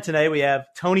the line today, we have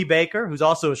Tony Baker, who's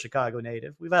also a Chicago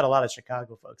native. We've had a lot of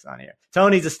Chicago folks on here.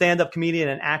 Tony's a stand-up comedian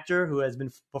and actor who has been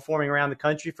performing around the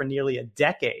country for nearly a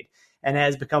decade and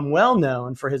has become well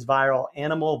known for his viral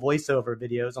animal voiceover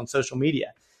videos on social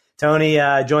media. Tony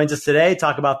joins us today to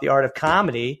talk about the art of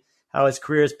comedy, how his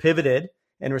career has pivoted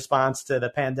in response to the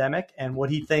pandemic, and what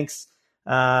he thinks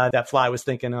that Fly was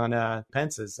thinking on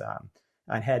Pence's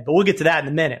on head. But we'll get to that in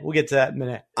a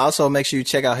minute. Also, make sure you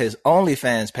check out his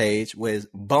OnlyFans page with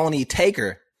Boney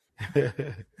Taker.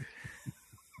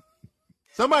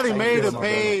 Somebody made a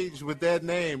page with that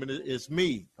name, and it's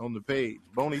me on the page,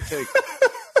 Boney Taker.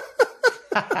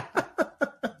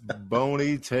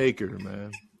 Boney Taker,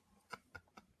 man.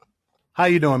 How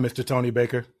you doing, Mr. Tony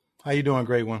Baker? How you doing,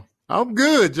 great one? I'm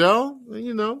good, y'all.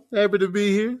 You know, happy to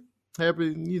be here.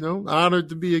 Happy, honored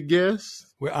to be a guest.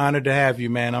 We're honored to have you,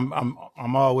 man.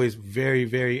 I'm always very,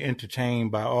 very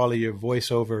entertained by all of your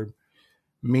voiceover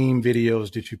meme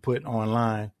videos that you put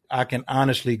online. I can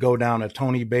honestly go down a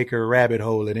Tony Baker rabbit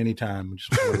hole at any time. I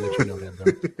just want to let you know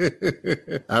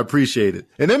that, bro. I appreciate it.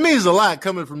 And it means a lot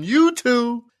coming from you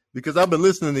two, because I've been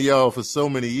listening to y'all for so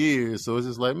many years. So it's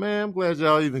just like, man, I'm glad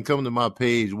y'all even come to my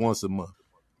page once a month.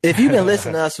 If you've been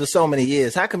listening to us for so many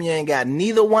years, how come you ain't got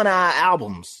neither one of our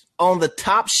albums on the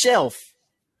top shelf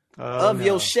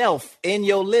your shelf in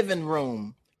your living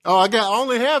room? Oh, I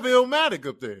only have Illmatic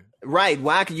up there. Right.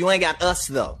 Why? You ain't got us,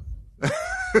 though.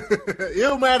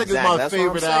 Illmatic is my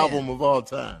favorite album of all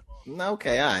time.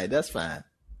 Okay, all right. That's fine.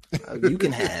 You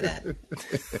can have that.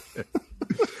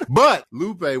 But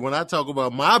Lupe, when I talk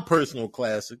about my personal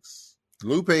classics,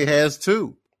 Lupe has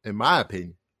two, in my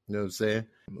opinion. You know what I'm saying?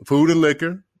 Food and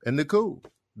Liquor and The Cool.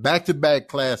 Back-to-back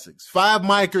classics. 5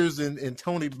 micers in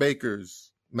Tony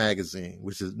Baker's magazine,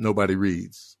 which is nobody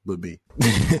reads but me.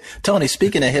 Tony,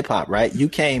 speaking of hip-hop, right? You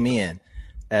came in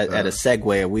at a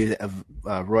segue.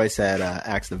 Royce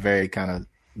had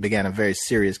began a very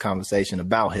serious conversation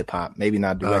about hip-hop, maybe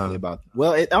not directly about,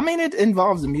 it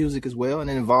involves the music as well, and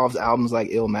it involves albums like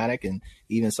Illmatic and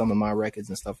even some of my records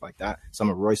and stuff like that, some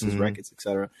of Royce's records,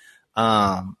 etc.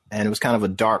 And it was kind of a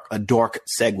dork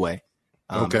segue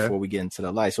before we get into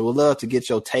the light. So we'd love to get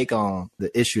your take on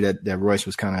the issue that Royce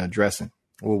was kind of addressing.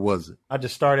 What was it? I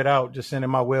just started out just sending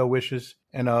my well wishes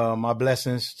and my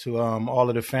blessings to all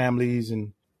of the families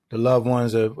and the loved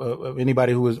ones of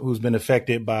anybody who's been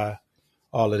affected by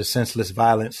all of the senseless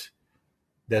violence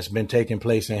that's been taking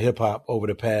place in hip hop over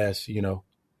the past,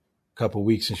 couple of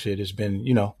weeks and shit. It's been,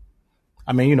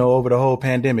 over the whole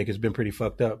pandemic, it's been pretty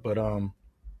fucked up. But I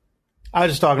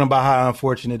was just talking about how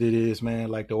unfortunate it is, man,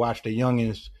 like to watch the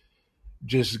youngins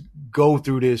just go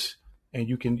through this, and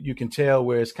you can tell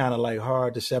where it's kind of like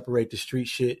hard to separate the street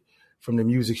shit from the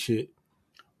music shit.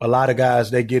 A lot of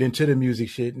guys, they get into the music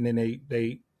shit and then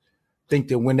they think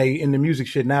that when they in the music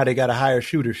shit now, they got to hire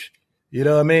shooters. You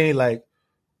know what I mean? Like,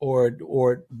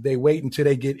 or they wait until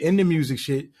they get in the music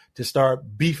shit to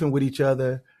start beefing with each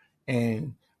other.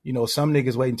 And, some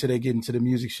niggas wait until they get into the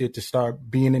music shit to start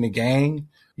being in a gang,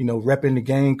 repping the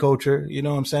gang culture. You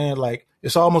know what I'm saying? Like,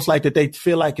 it's almost like that they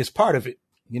feel like it's part of it.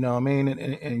 You know what I mean?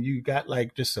 And you got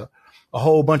like just a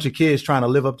whole bunch of kids trying to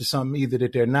live up to something either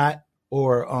that they're not,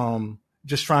 or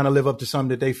just trying to live up to something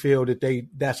that they feel that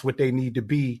that's what they need to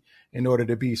be in order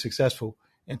to be successful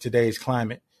in today's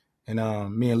climate. And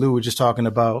me and Lou were just talking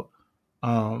about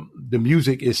The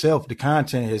music itself, the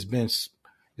content it's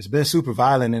been super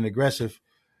violent and aggressive,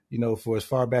 for as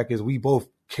far back as we both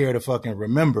care to fucking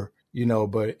remember,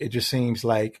 but it just seems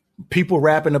like people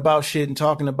rapping about shit and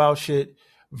talking about shit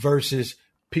versus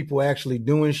people actually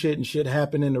doing shit and shit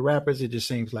happening to rappers. It just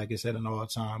seems like it's at an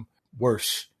all-time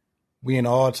worse. We in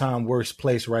an all-time worse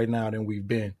place right now than we've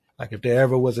been. Like if there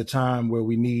ever was a time where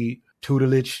we need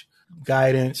tutelage,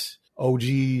 guidance,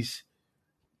 OGs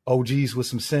with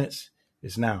some sense,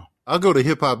 it's now. I go to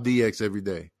Hip Hop DX every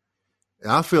day.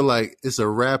 And I feel like it's a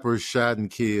rapper shot and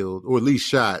killed, or at least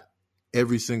shot,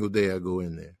 every single day I go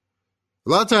in there. A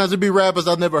lot of times it'd be rappers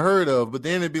I've never heard of, but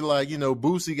then it'd be like,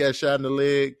 Boosie got shot in the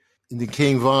leg, and then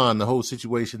King Von, the whole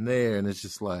situation there, and it's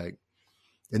just like,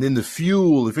 and then the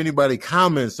Fuel, if anybody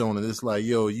comments on it, it's like,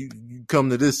 yo, you come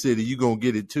to this city, you gonna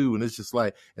get it too. And it's just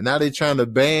like, and now they're trying to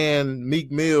ban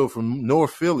Meek Mill from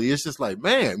North Philly. It's just like,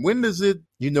 man, when does it,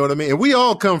 you know what I mean? And we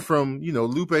all come from,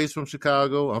 Lupe's from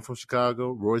Chicago. I'm from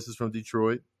Chicago. Royce is from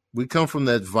Detroit. We come from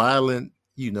that violent,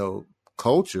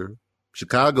 culture.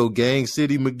 Chicago, Gang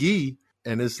City, McGee.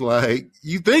 And it's like,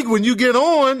 you think when you get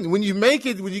on, when you make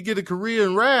it, when you get a career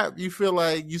in rap, you feel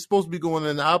like you're supposed to be going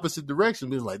in the opposite direction.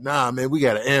 But it's like, nah, man, we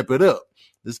got to amp it up.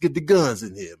 Let's get the guns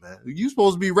in here, man. You're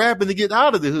supposed to be rapping to get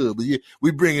out of the hood, but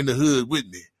we bringing the hood with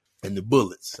me and the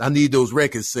bullets. I need those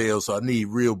record sales, so I need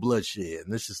real bloodshed.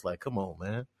 And it's just like, come on,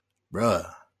 man.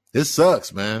 Bruh, this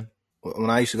sucks, man. When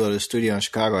I used to go to the studio in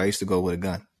Chicago, I used to go with a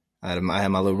gun. I had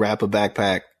my little rapper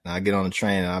backpack, and I get on the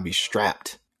train, and I'll be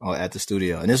strapped at the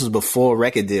studio. And this was before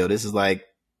record deal. This is like,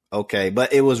 okay.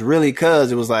 But it was really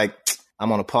because it was like,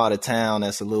 I'm on a part of town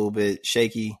that's a little bit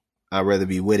shaky. I'd rather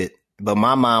be with it. But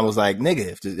my mom was like,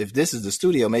 nigga, if this is the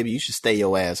studio, maybe you should stay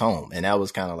your ass home. And that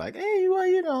was kind of like, hey, well,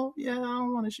 I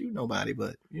don't want to shoot nobody,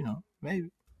 but, maybe.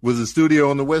 Was the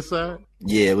studio on the west side?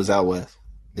 Yeah, it was out west.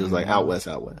 It was like out west.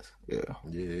 Yeah.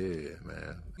 Yeah,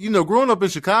 man. Growing up in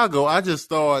Chicago, I just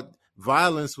thought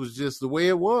violence was just the way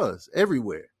it was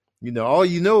everywhere. All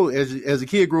as a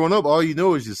kid growing up, all you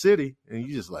know is your city. And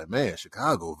you just like, man,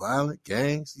 Chicago, violent,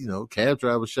 gangs, cab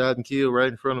driver shot and killed right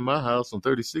in front of my house on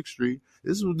 36th Street.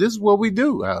 This is what we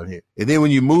do out here. And then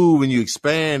when you move and you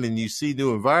expand and you see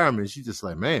new environments, you just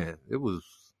like, man, it was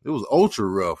ultra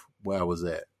rough where I was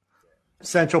at.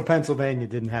 Central Pennsylvania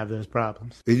didn't have those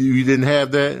problems. You didn't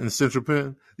have that in Central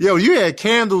Penn? Yo, you had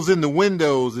candles in the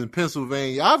windows in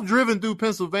Pennsylvania. I've driven through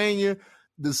Pennsylvania.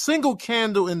 The single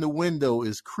candle in the window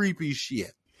is creepy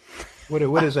shit. What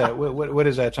is that? What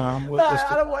is that, Tom?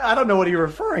 I don't know what you're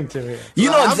referring to here.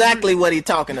 You know exactly what he's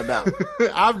talking about.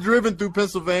 I've driven through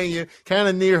Pennsylvania, kind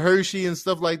of near Hershey and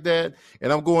stuff like that,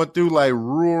 and I'm going through like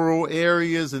rural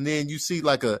areas, and then you see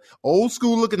like a old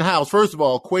school looking house. First of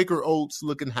all, Quaker Oats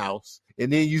looking house,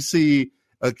 and then you see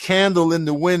a candle in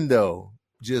the window.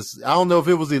 Just, I don't know if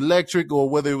it was electric or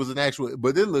whether it was an actual,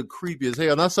 but it looked creepy as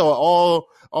hell. And I saw it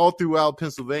all throughout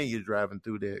Pennsylvania driving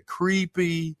through there.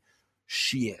 Creepy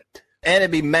shit. And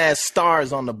it'd be mad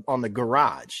stars on the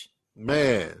garage.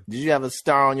 Man. Did you have a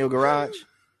star on your garage?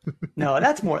 No,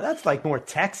 that's like more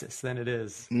Texas than it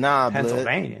is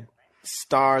Pennsylvania. Blood.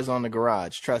 Stars on the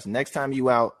garage. Trust me, next time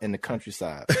you out in the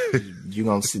countryside, you're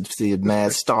going to see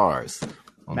mad stars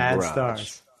on the garage.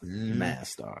 Stars. Mad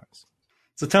stars.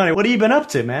 So, Tony, what have you been up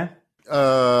to, man?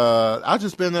 I've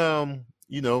just been,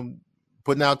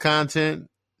 putting out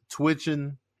content,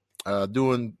 twitching,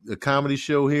 doing a comedy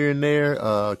show here and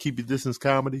there, Keep Your Distance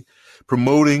Comedy,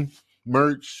 promoting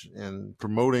merch and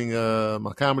promoting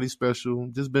my comedy special.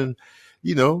 Just been,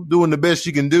 doing the best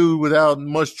you can do without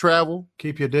much travel.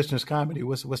 Keep Your Distance Comedy.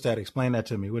 What's that? Explain that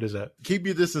to me. What is that? Keep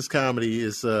Your Distance Comedy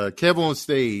is Kev on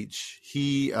Stage.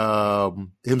 He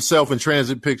himself and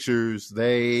Transit Pictures,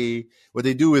 what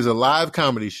they do is a live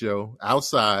comedy show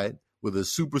outside with a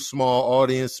super small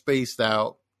audience spaced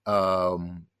out,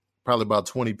 probably about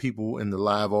 20 people in the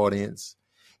live audience.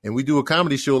 And we do a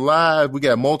comedy show live. We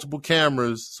got multiple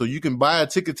cameras, so you can buy a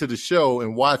ticket to the show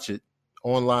and watch it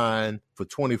online for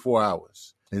 24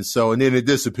 hours. And then it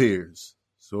disappears.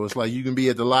 So it's like you can be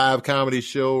at the live comedy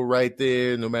show right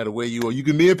there, no matter where you are. You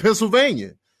can be in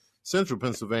Pennsylvania, Central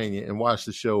Pennsylvania, and watch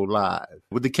the show live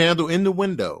with the candle in the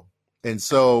window. And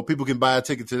so people can buy a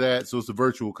ticket to that. So it's a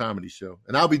virtual comedy show.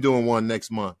 And I'll be doing one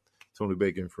next month, Tony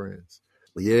Baker and Friends.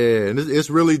 But yeah, and it's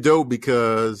really dope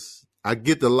because I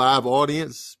get the live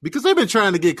audience, because they've been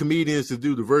trying to get comedians to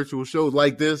do the virtual shows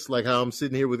like this, like how I'm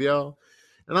sitting here with y'all.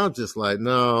 And I'm just like,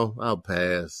 no, I'll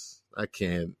pass. I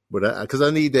can't. But because I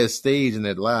need that stage and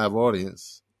that live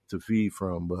audience to feed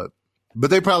from. But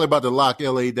they probably about to lock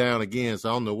LA down again. So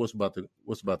I don't know what's about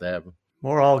to happen.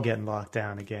 We're all getting locked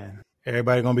down again.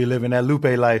 Everybody gonna be living that Lupe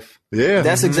life. Yeah.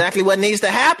 That's exactly what needs to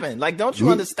happen. Like, don't you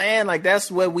understand? Like, that's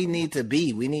where we need to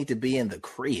be. We need to be in the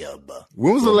crib.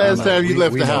 When was the last time you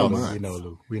left the know house?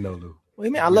 Lou. We know Lou. What do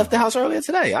you mean? I left the house earlier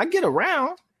today. I get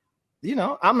around. You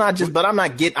know, I'm not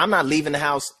leaving the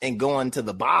house and going to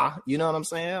the bar. You know what I'm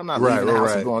saying? I'm not leaving the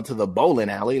house and going to the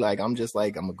bowling alley. Like, I'm just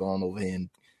like, I'm going over here and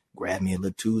grab me a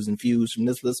little twos and fews from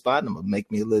this little spot. And I'm going to make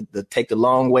me take the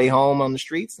long way home on the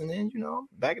streets. And then, you know,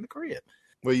 back at the crib.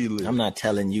 Where you live? I'm not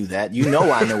telling you that. You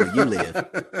know, I know where you live.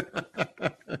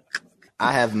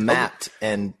 I have mapped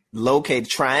and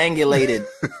triangulated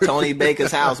Tony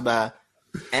Baker's house by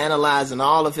analyzing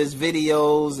all of his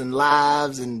videos and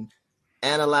lives and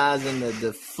analyzing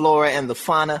the flora and the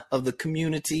fauna of the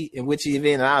community in which he lives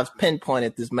in. And I've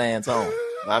pinpointed this man's home.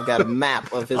 I've got a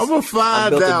map of his. I'm gonna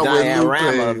find out where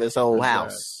diorama of his whole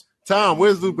house. Tom,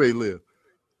 where's Lupe live?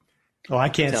 Oh, I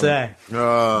can't say.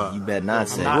 You better not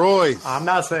say. Royce. I'm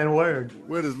not saying a word.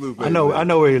 Where does Lupe I know live?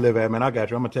 where you live at, man. I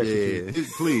got you. I'm gonna text you. Yeah,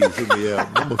 please hit me up.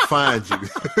 I'm gonna find you.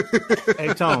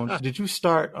 Hey, Tone, did you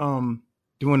start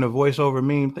doing the voiceover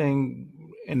meme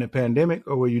thing in the pandemic,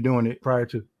 or were you doing it prior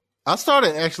to? I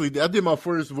did my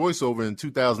first voiceover in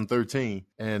 2013.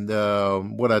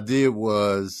 And what I did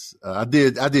was I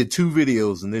did 2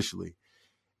 videos initially.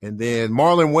 And then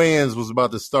Marlon Wayans was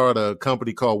about to start a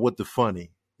company called What the Funny.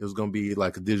 It was going to be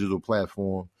like a digital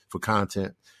platform for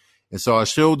content. And so I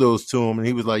showed those to him and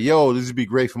he was like, yo, this would be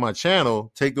great for my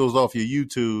channel. Take those off your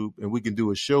YouTube and we can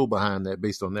do a show behind that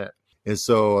based on that. And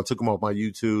so I took them off my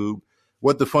YouTube.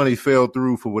 What the Funny fell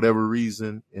through for whatever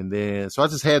reason. And then, so I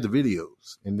just had the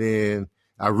videos and then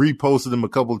I reposted them a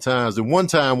couple of times. And one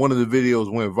time, one of the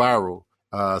videos went viral.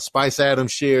 Spice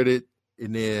Adams shared it.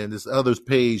 And then this other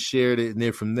page shared it. And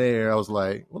then from there, I was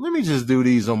like, well, let me just do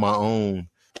these on my own.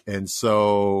 And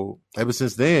so ever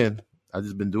since then, I've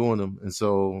just been doing them. And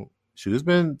so it's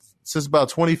been since about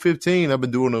 2015, I've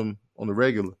been doing them on the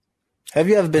regular. Have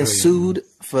you ever been sued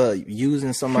for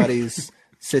using somebody's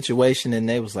situation and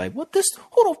they was like, what this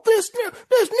nigga didn't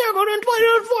play this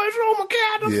voice, oh my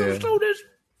God, I'm so this.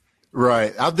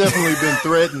 Right. I've definitely been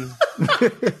threatened.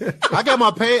 I got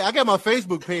my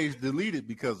Facebook page deleted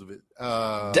because of it.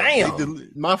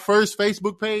 Damn. My first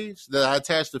Facebook page that I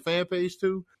attached the fan page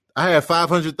to, I had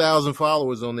 500,000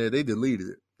 followers on there. They deleted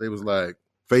it. They was like,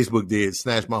 Facebook did,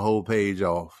 snatched my whole page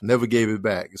off, never gave it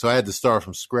back. So I had to start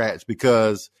from scratch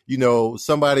because, you know,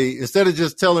 somebody, instead of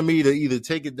just telling me to either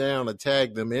take it down or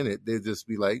tag them in it, they'd just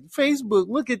be like, Facebook,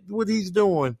 look at what he's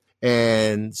doing.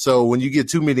 And so when you get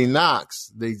too many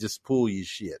knocks, they just pull your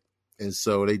shit. And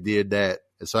so they did that.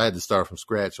 And so I had to start from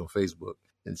scratch on Facebook.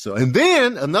 And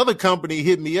then another company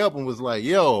hit me up and was like,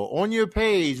 yo, on your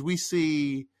page, we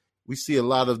see a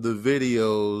lot of the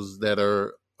videos that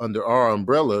are under our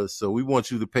umbrella, so we want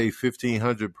you to pay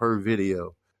 $1,500 per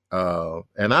video.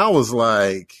 And I was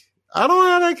like, I don't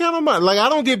have that kind of money. Like, I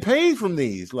don't get paid from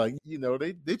these. Like, you know,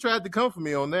 they tried to come for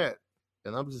me on that.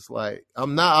 And I'm just like,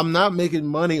 I'm not making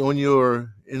money on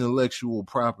your intellectual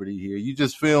property here. You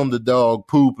just filmed the dog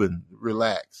pooping.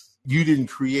 Relax. You didn't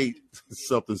create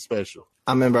something special.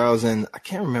 I remember I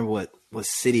can't remember what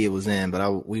city it was in,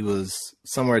 but we was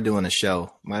somewhere doing a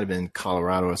show. Might have been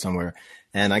Colorado or somewhere.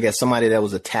 And I guess somebody that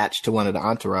was attached to one of the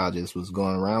entourages was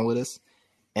going around with us.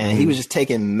 And he was just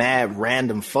taking mad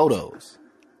random photos,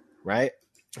 right?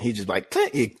 He just like,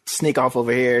 he'd sneak off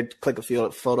over here, click a few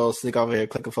photos, sneak over here,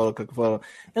 click a photo. And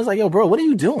I was like, yo, bro, what are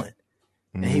you doing?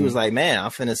 And he was like,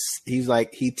 man, he's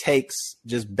like, he takes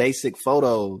just basic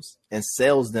photos and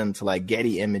sells them to like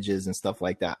Getty Images and stuff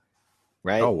like that.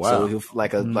 Right. Oh, wow. So he'll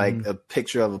like a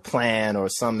picture of a plant or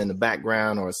something in the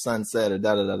background or a sunset or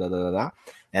da.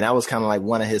 And that was kind of like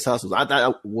one of his hustles. I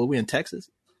thought, were we in Texas?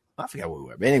 I forgot where we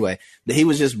were. But anyway, he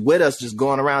was just with us, just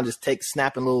going around, just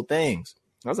snapping little things.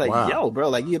 I was like, wow. Yo, bro,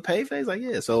 like you get paid for it? He's like,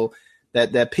 yeah. So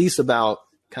that piece about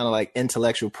kind of like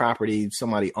intellectual property,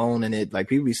 somebody owning it, like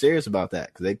people be serious about that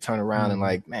because they turn around and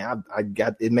like, man, I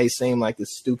got, it may seem like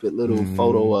this stupid little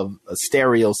photo of a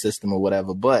stereo system or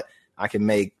whatever, but I can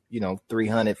make, you know,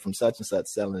 300 from such and such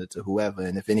selling it to whoever.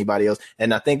 And if anybody else,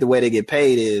 and I think the way they get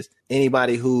paid is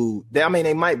anybody who, they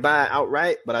might buy it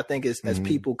outright, but I think it's as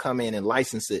people come in and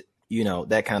license it, you know,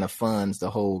 that kind of funds the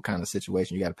whole kind of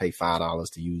situation. You got to pay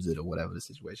 $5 to use it or whatever the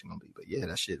situation gonna be. But yeah,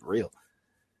 that shit real.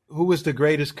 Who was the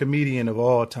greatest comedian of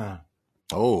all time?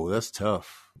 Oh, that's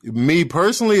tough. Me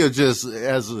personally, or just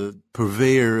as a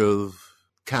purveyor of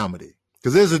comedy?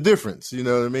 Because there's a difference, you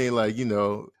know what I mean? Like, you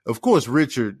know, of course,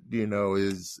 Richard, you know,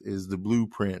 is the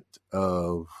blueprint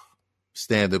of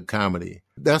stand-up comedy.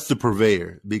 That's the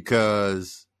purveyor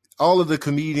because all of the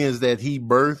comedians that he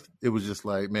birthed, it was just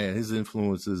like, man, his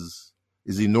influence is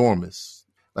enormous.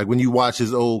 Like when you watch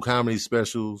his old comedy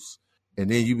specials, and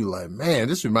then you be like, man,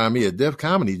 this remind me of Def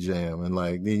Comedy Jam. And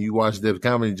like, then you watch Def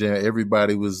Comedy Jam,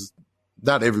 everybody was,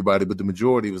 not everybody, but the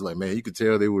majority was like, man, you could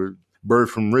tell they were birthed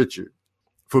from Richard.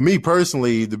 For me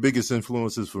personally, the biggest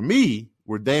influences for me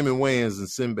were Damon Wayans and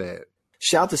Sinbad.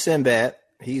 Shout to Sinbad.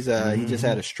 He's he just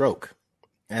had a stroke.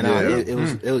 And it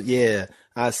was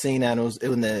I seen that. It was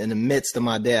in the midst of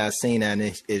my day. I seen that,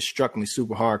 and it struck me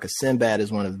super hard because Sinbad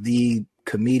is one of the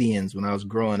comedians when I was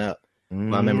growing up. I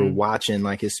remember watching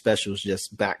like his specials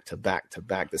just back to back to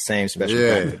back, the same special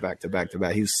back to back to back to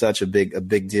back. He was such a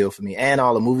big deal for me, and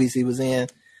all the movies he was in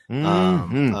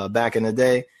back in the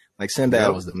day. Like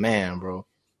Sinbad was the man, bro.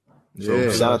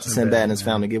 So shout out to Sinbad and his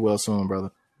family. Get well soon,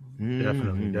 brother.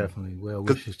 Definitely. Well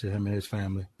wishes to him and his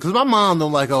family. Because my mom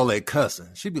don't like all that cussing.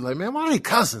 She'd be like, man, why are they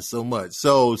cussing so much?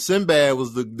 So Sinbad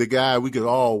was the guy we could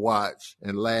all watch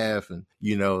and laugh, and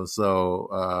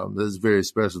so that's very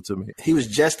special to me. He was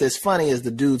just as funny as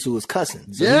the dudes who was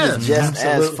cussing. So he was just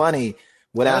as funny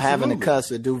without having to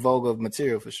cuss or do vulgar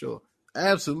material for sure.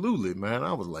 Absolutely, man.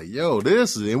 I was like, yo,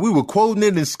 and we were quoting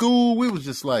it in school. We was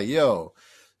just like, yo,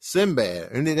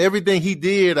 Sinbad. And then everything he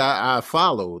did, I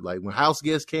followed. Like when House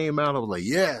Guest came out, I was like,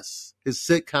 yes. His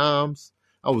sitcoms,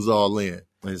 I was all in.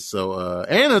 And so,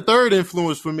 and a third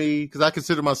influence for me, because I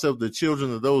consider myself the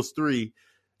children of those three,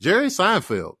 Jerry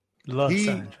Seinfeld. Love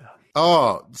Seinfeld.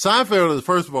 Oh, Seinfeld,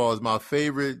 first of all, is my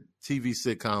favorite TV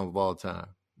sitcom of all time.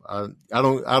 I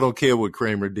don't care what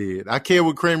Kramer did. I care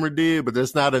what Kramer did, but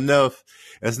that's not enough.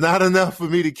 It's not enough for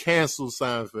me to cancel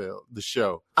Seinfeld, the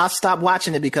show. I stopped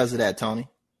watching it because of that, Tony.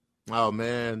 Oh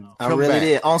man, I really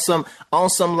did. On some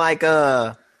like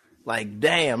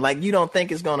damn, like you don't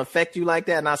think it's gonna affect you like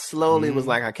that. And I slowly was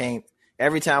like, I can't.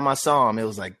 Every time I saw him, it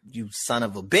was like, you son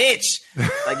of a bitch,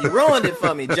 like you ruined it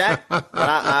for me, Jack. But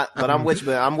I'm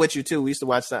with you too. We used to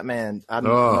watch that, man. I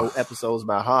know episodes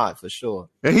by heart for sure.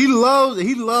 And he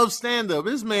loves stand up.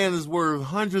 This man is worth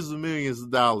hundreds of millions of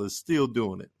dollars, still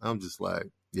doing it. I'm just like,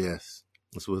 yes.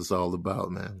 That's what it's all about,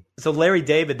 man. So Larry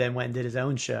David then went and did his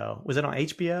own show. Was it on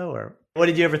HBO or what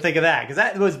did you ever think of that? Because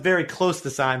that was very close to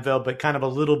Seinfeld, but kind of a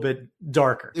little bit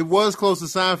darker. It was close to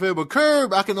Seinfeld, but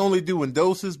Curb I can only do in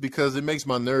doses because it makes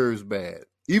my nerves bad.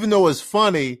 Even though it's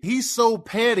funny, he's so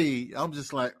petty. I'm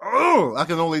just like, oh, I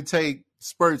can only take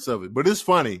spurts of it. But it's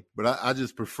funny. But I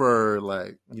just prefer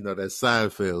that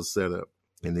Seinfeld setup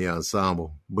in the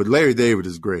ensemble. But Larry David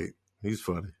is great. He's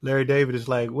funny. Larry David is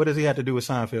like, what does he have to do with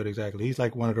Seinfeld exactly? He's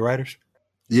like one of the writers?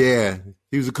 Yeah.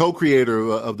 He was a co-creator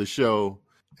of the show.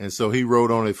 And so he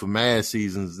wrote on it for mad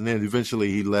seasons. And then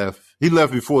eventually he left. He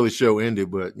left before the show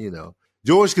ended. But,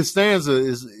 George Costanza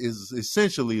is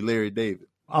essentially Larry David.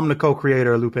 I'm the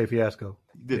co-creator of Lupe Fiasco.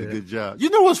 You did a good job. You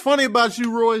know what's funny about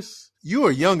you, Royce? You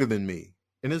are younger than me.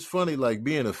 And it's funny, like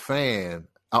being a fan,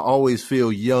 I always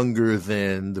feel younger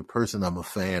than the person I'm a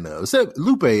fan of. Except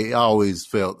Lupe, I always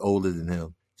felt older than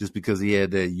him just because he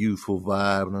had that youthful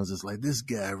vibe. And I was just like, this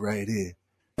guy right here.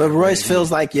 But Royce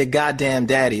feels like your goddamn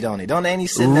daddy, don't he? Ain't he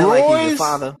sitting there like he's your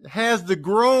father? Has the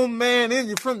grown man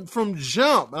in from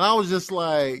jump. And I was just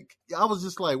like,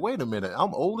 wait a minute.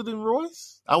 I'm older than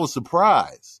Royce? I was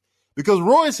surprised because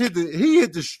Royce hit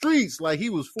the streets like he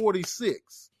was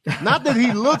 46. Not that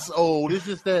he looks old. It's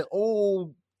just that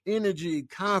old energy,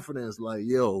 confidence, like,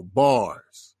 yo,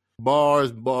 bars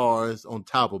on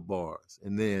top of bars.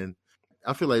 And then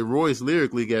I feel like Royce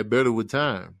lyrically got better with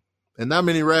time. And not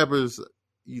many rappers,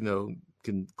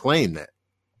 can claim that.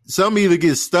 Some either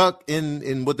get stuck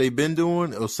in what they've been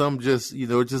doing or some just,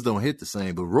 it just don't hit the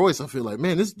same. But Royce, I feel like,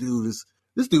 man, this dude is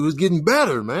getting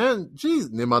better, man. Jeez.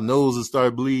 And then my nose will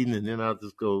start bleeding and then I'll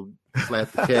just go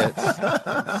slap the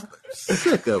cats.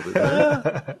 Sick of it,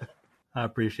 man. I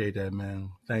appreciate that, man.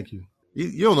 Thank you.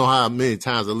 You don't know how many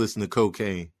times I listen to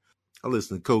Cocaine. I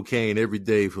listen to Cocaine every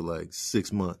day for like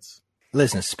 6 months.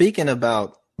 Listen, speaking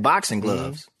about boxing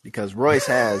gloves, because Royce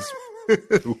has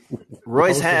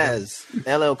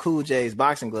LL Cool J's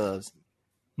boxing gloves.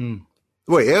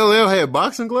 Wait, LL had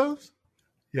boxing gloves?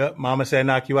 Yep. Mama said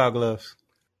knock you out gloves.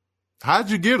 How'd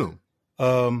you get them?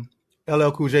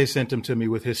 LL Cool J sent them to me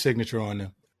with his signature on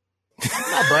them.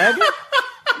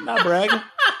 Not bragging.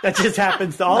 That just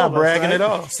happens to all of us. Not bragging right? at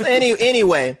all. So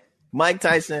anyway, Mike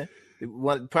Tyson,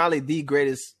 probably the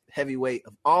greatest heavyweight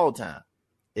of all time,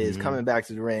 is coming back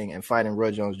to the ring and fighting Roy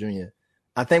Jones Jr.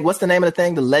 I think, what's the name of the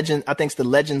thing? I think it's the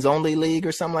Legends Only League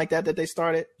or something like that they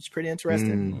started. It's pretty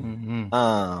interesting.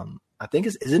 I think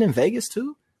is it in Vegas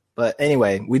too? But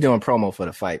anyway, we're doing promo for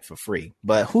the fight for free.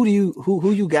 But who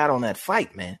you got on that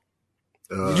fight, man?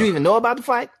 Did you even know about the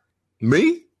fight?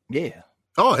 Me? Yeah.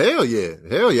 Oh, hell yeah.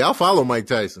 Hell yeah. I'll follow Mike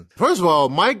Tyson. First of all,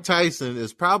 Mike Tyson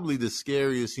is probably the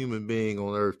scariest human being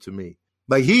on earth to me.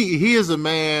 Like he is a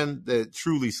man that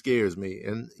truly scares me.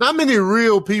 And not many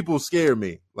real people scare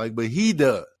me. Like, but he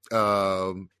does.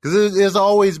 Cause there's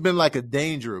always been like a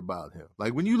danger about him.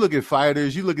 Like when you look at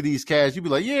fighters, you look at these cats, you be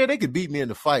like, yeah, they could beat me in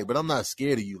the fight, but I'm not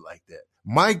scared of you like that.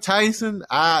 Mike Tyson,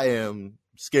 I am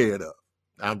scared of.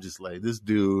 I'm just like, this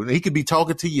dude, he could be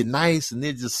talking to you nice and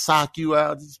then just sock you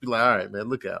out. Just be like, all right, man,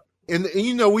 look out. And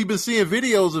you know, we've been seeing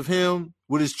videos of him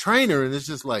with his trainer and it's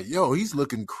just like, yo, he's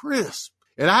looking crisp.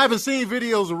 And I haven't seen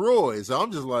videos of Roy, so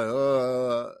I'm just like,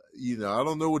 you know, I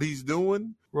don't know what he's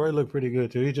doing. Roy looked pretty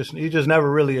good too. He just never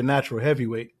really a natural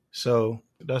heavyweight. So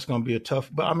that's gonna be a tough.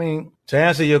 But I mean, to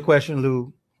answer your question,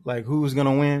 Lou, like who's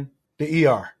gonna win? The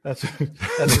ER. That's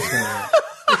what's gonna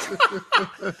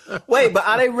win. Wait, but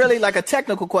are they really, like a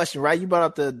technical question, right? You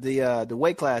brought up the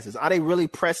weight classes. Are they really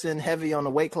pressing heavy on the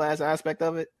weight class aspect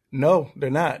of it? No, they're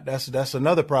not. That's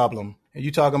another problem. And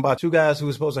you talking about two guys who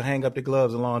were supposed to hang up the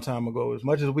gloves a long time ago. As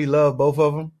much as we love both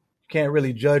of them, you can't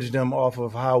really judge them off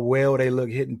of how well they look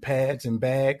hitting pads and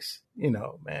bags. You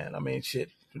know, man, I mean,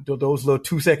 shit. Those little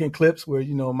 2-second clips where,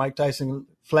 you know, Mike Tyson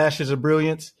flashes of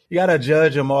brilliance. You got to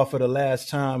judge them off of the last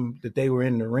time that they were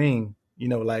in the ring. You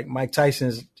know, like Mike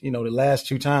Tyson's, you know, the last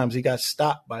 2 times he got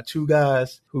stopped by 2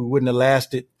 guys who wouldn't have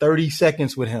lasted 30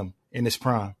 seconds with him in his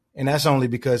prime. And that's only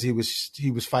because he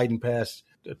was fighting past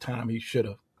the time he should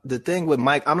have. The thing with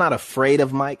Mike, I'm not afraid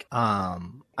of Mike.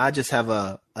 I just have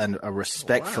a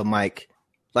respect for Mike.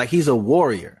 Like, he's a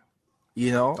warrior,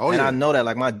 you know? And I know that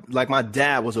like my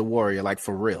dad was a warrior, like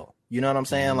for real. You know what I'm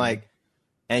saying? Like,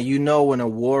 and you know when a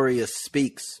warrior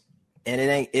speaks, and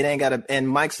it ain't gotta, and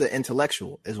Mike's an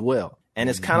intellectual as well. And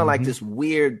it's kind of like this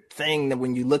weird thing that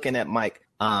when you're looking at Mike,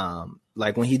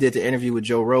 like when he did the interview with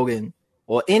Joe Rogan,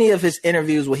 or any of his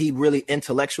interviews where he really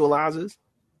intellectualizes,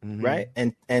 right?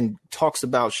 And talks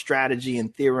about strategy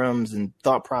and theorems and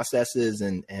thought processes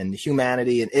and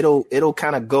humanity, and it'll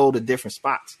kind of go to different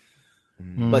spots.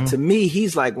 But to me,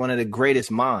 he's like one of the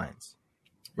greatest minds,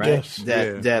 right? Yes.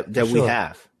 That we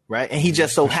have, right? And he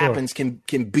just so happens can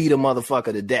beat a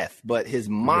motherfucker to death. But his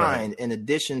mind, in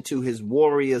addition to his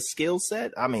warrior skill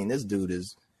set, I mean, this dude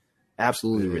is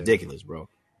absolutely ridiculous, bro.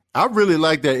 I really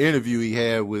like that interview he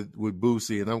had with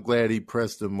Boosie, and I'm glad he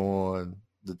pressed him on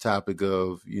the topic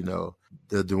of, you know,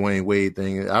 the Dwayne Wade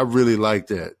thing. I really like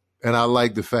that. And I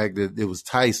like the fact that it was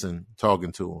Tyson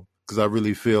talking to him, because I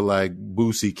really feel like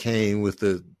Boosie came with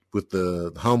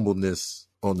the humbleness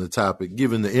on the topic,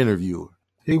 given the interviewer.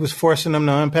 He was forcing them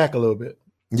to unpack a little bit.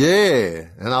 Yeah,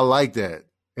 and I like that.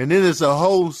 And then it's a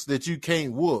host that you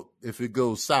can't whoop if it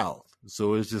goes south.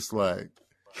 So it's just like...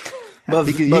 But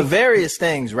various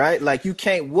things, right? Like, you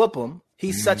can't whoop him.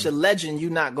 He's such a legend,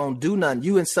 you're not going to do nothing.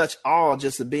 You in such awe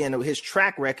just of being, his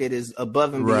track record is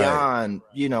above and beyond.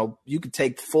 You know, you could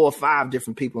take 4 or 5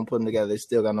 different people and put them together. They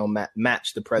still got no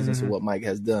match the presence of what Mike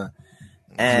has done.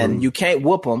 And you can't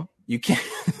whoop him. You can't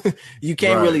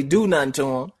really do nothing to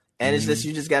him. And it's just,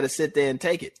 you just got to sit there and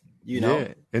take it, you know?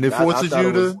 Yeah. And it forces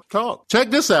you to talk.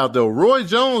 Check this out, though. Roy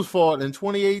Jones fought in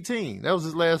 2018. That was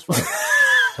his last fight.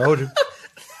 Told you.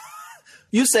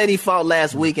 You said he fought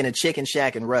last week in a chicken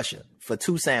shack in Russia for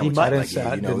 2 sandwiches. I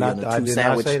did not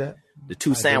say that. The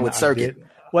 2 sandwich circuit.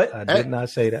 I did not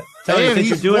say that. And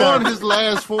he's won his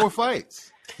last 4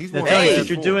 fights. Since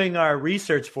you're doing our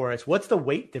research for us, what's the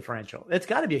weight differential? It's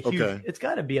got to be a huge. Okay. It's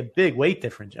got to be a big weight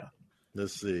differential.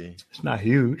 Let's see. It's not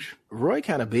huge. Roy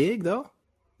kind of big though.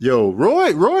 Yo,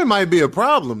 Roy might be a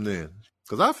problem then,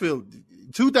 because I feel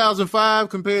 2005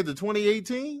 compared to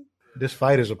 2018. This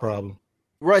fight is a problem.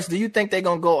 Royce, do you think they're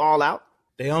going to go all out?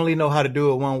 They only know how to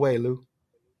do it one way, Lou.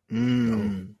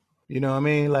 You know what I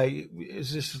mean? Like,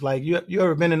 it's just like, you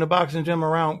ever been in a boxing gym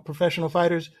around professional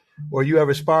fighters? Or you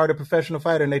ever sparred a professional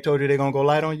fighter and they told you they're going to go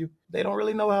light on you? They don't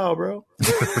really know how, bro.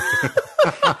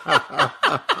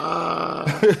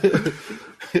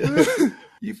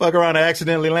 You fuck around and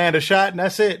accidentally land a shot and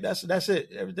that's it. That's it.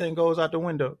 Everything goes out the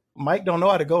window. Mike don't know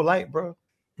how to go light, bro.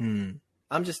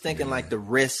 I'm just thinking like the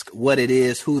risk, what it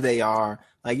is, who they are.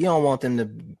 Like, you don't want them to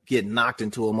get knocked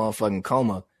into a motherfucking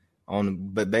coma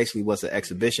but basically what's an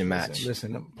exhibition match.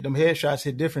 Listen, them headshots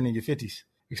hit different in your 50s,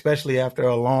 especially after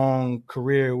a long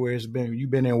career where you've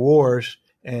been in wars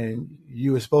and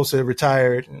you were supposed to have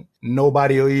retired. And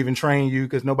nobody will even train you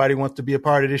because nobody wants to be a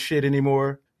part of this shit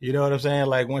anymore. You know what I'm saying?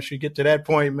 Like, once you get to that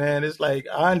point, man, it's like,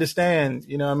 I understand,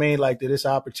 you know what I mean? Like, that it's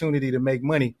an opportunity to make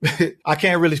money. I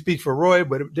can't really speak for Roy,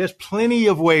 but there's plenty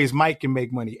of ways Mike can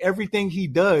make money. Everything he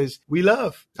does, we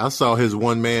love. I saw his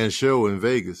one-man show in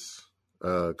Vegas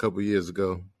a couple years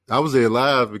ago. I was there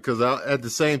live because at the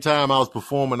same time I was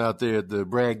performing out there at the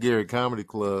Brad Garrett Comedy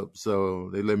Club. So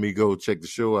they let me go check the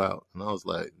show out. And I was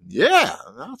like, yeah,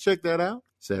 I'll check that out.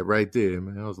 Sat right there,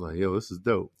 man. I was like, yo, this is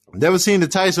dope. Never seen the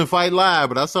Tyson fight live,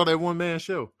 but I saw that one-man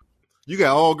show. You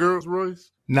got all girls,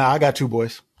 Royce? Nah, I got 2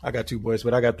 boys.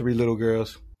 But I got 3 little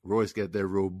girls. Royce got that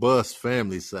robust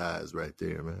family size right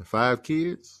there, man. 5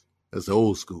 kids? That's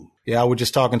old school. Yeah, I was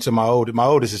just talking to my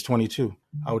oldest is 22.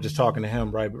 I was just talking to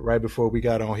him right before we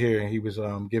got on here, and he was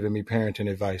giving me parenting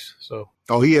advice. So.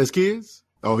 Oh, he has kids?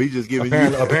 Oh, he just giving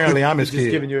you. Apparently, I'm his kid.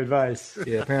 Just giving you advice.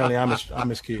 Yeah, apparently I'm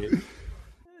his kid.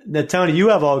 Now, Tony, you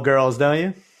have all girls, don't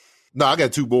you? No, I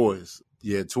got 2 boys.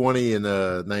 Yeah, 20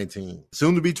 and 19.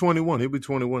 Soon to be 21. He'll be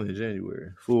 21 in January.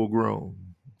 Full grown.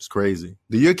 It's crazy.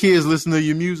 Do your kids listen to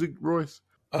your music, Royce?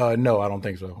 No, I don't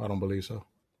think so. I don't believe so.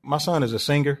 My son is a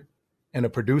singer and a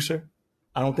producer.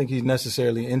 I don't think he's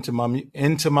necessarily into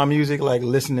my music, like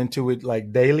listening to it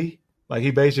like daily. Like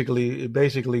it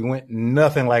basically went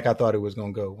nothing like I thought it was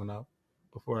gonna go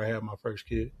before I had my first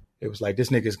kid. It was like, this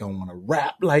nigga's gonna want to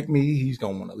rap like me. He's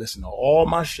gonna want to listen to all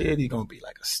my shit. He's gonna be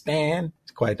like a stan.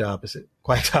 It's quite the opposite.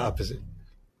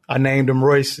 I named him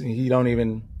Royce,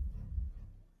 and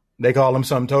they call him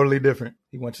something totally different.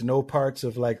 He wants to know parts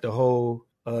of like the whole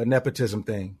nepotism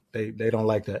thing. They don't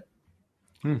like that.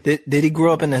 Did he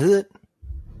grow up in the hood?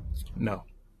 No.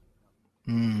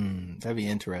 That'd be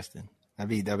interesting. I'd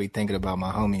be thinking about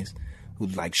my homies who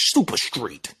like super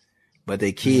street, but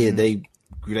they kid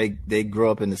they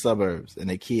grow up in the suburbs, and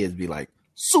their kids be like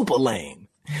super lame.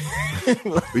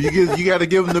 But you got to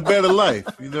give them the better life.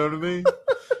 You know what I mean?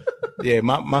 Yeah,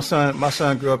 my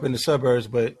son grew up in the suburbs,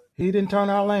 but he didn't turn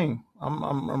out lame.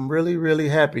 I'm really, really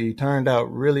happy. He turned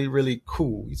out really, really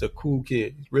cool. He's a cool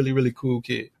kid. He's really, really cool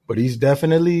kid. But he's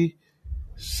definitely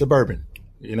suburban.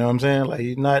 You know what I'm saying? Like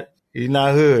he's not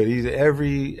hood. He's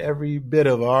every bit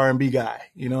of an R&B guy.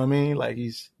 You know what I mean? Like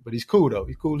but he's cool though.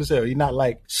 He's cool as hell. He's not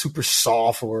like super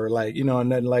soft or like,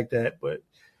 nothing like that, but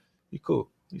he's cool.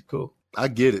 He's cool. I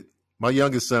get it. My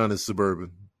youngest son is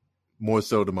suburban, more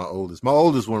so than my oldest. My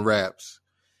oldest one raps.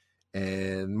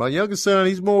 And my youngest son,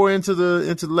 he's more into the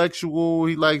intellectual.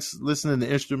 He likes listening to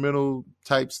instrumental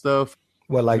type stuff.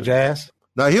 What, like jazz?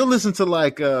 Now he'll listen to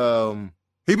like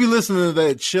he be listening to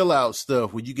that chill out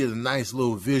stuff where you get a nice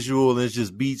little visual and it's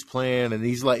just beats playing, and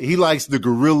he likes the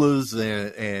Gorillas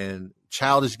and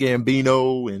Childish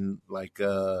Gambino and like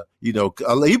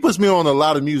he puts me on a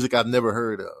lot of music I've never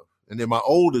heard of. And then my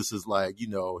oldest is like,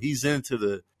 he's into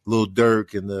the Lil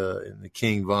Durk and the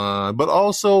King Von, but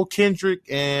also Kendrick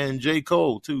and J.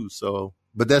 Cole too. So,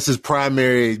 but that's his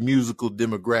primary musical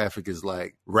demographic is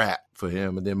like rap for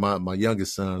him. And then my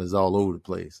youngest son is all over the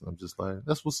place. I'm just like,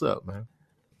 that's what's up, man.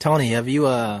 Tony, are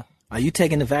you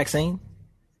taking the vaccine?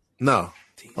 No.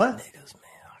 What? Niggas, man.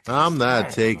 I'm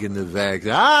not taking the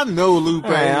vaccine. I know, Lupe.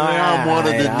 I'm one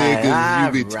of the niggas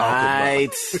you be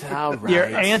talking about. All right. You're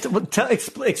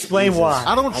explain why.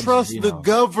 I don't trust the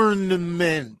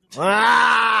government. Lupe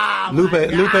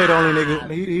the only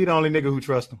nigga. He the only nigga who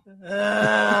trusts him.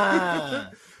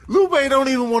 Lupe don't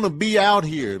even want to be out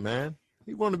here, man.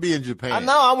 He want to be in Japan. I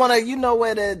know. I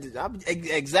want to.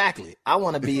 Exactly. I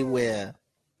want to be where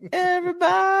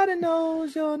everybody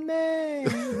knows your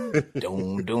name.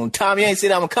 Don't. Tom, you ain't see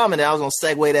that one coming. I was gonna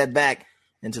segue that back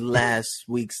into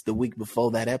the week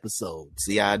before that episode.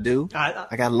 See how I do?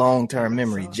 I got long-term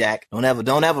memory, Jack. Don't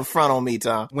ever front on me,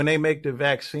 Tom. When they make the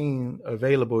vaccine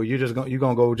available, you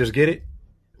gonna go just get it?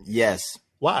 Yes.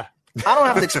 Why? I don't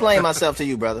have to explain myself to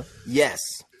you, brother. Yes.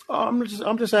 Oh, I'm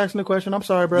just asking the question. I'm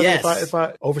sorry, brother. Yes. If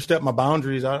I overstep my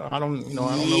boundaries, I don't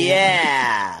know.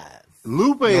 Yeah.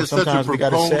 Lupe is such a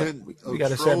proponent. We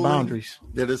gotta set boundaries.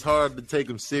 That it's hard to take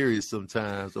him serious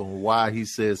sometimes on why he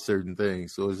says certain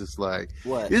things. So it's just like,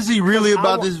 what? Is he really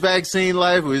about this vaccine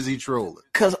life, or is he trolling?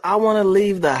 Because I want to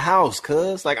leave the house,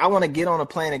 like I want to get on a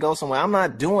plane and go somewhere. I'm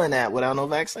not doing that without no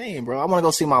vaccine, bro. I want to go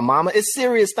see my mama. It's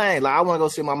serious thing. Like I want to go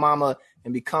see my mama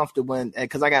and be comfortable,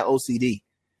 because I got OCD,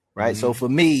 right? So for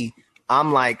me,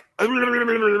 I'm like,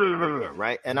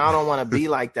 right? And I don't want to be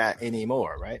like that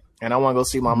anymore, right? And I want to go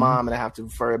see my mom and I have to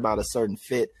worry about a certain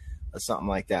fit or something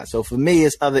like that. So for me,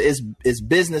 it's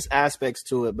business aspects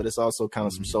to it, but it's also kind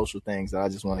of some social things that I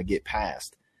just want to get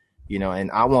past,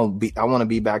 and I want to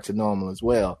be back to normal as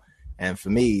well. And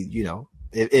for me,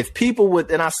 if people would,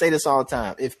 and I say this all the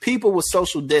time, if people were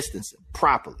social distancing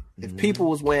properly, if people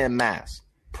was wearing masks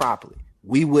properly,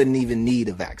 we wouldn't even need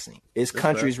a vaccine. It's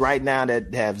countries right now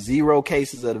that have 0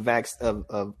 cases of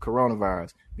of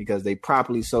coronavirus because they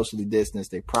properly socially distanced,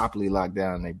 they properly locked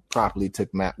down, they properly took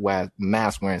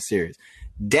mask wearing serious.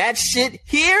 That shit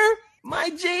here, my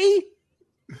G.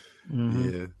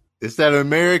 Yeah. It's that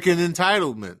American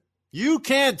entitlement. You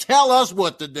can't tell us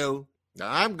what to do.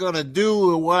 I'm going to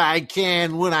do what I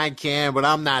can when I can, but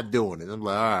I'm not doing it. I'm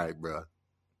like, all right, bro.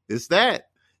 It's that.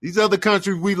 These other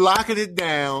countries, we locking it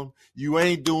down. You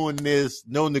ain't doing this.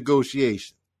 No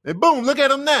negotiation. And boom, look at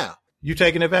them now. You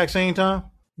taking the vaccine, Tom?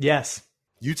 Yes.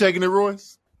 You taking it,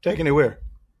 Royce? Taking it where?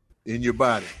 In your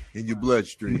body, in your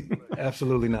bloodstream.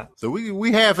 Absolutely not. So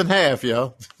we half and half,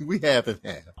 y'all. We half and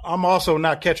half. I'm also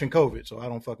not catching COVID, so I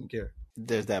don't fucking care.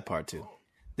 There's that part too.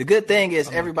 The good thing is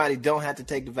everybody don't have to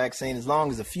take the vaccine as long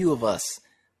as a few of us.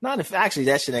 Not if actually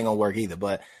that shit ain't gonna work either,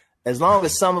 but as long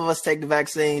as some of us take the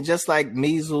vaccine, just like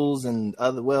measles and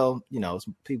other, well, you know,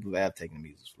 some people have taken the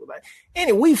measles. Like,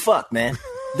 anyway, we fucked, man.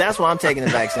 That's why I'm taking the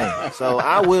vaccine. So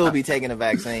I will be taking the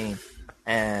vaccine.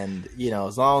 And, you know,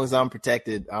 as long as I'm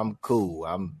protected, I'm cool.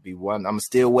 I'm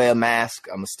still wear a mask.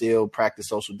 I'm still practice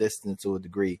social distance to a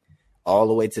degree all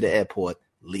the way to the airport,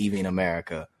 leaving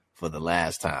America for the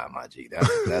last time, my G.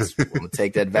 That's I'm going to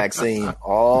take that vaccine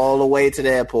all the way to the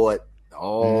airport,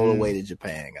 all the way to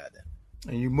Japan, goddamn.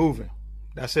 And you moving.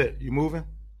 That's it. You moving?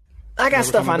 I got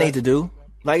stuff I need to do.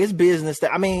 Like, it's business.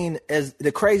 I mean, as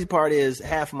the crazy part is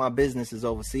half of my business is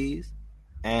overseas.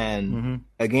 And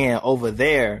again, over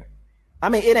there, I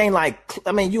mean, it ain't like,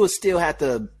 I mean, you would still have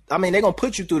to, I mean, they're going to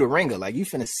put you through the ringer. Like, you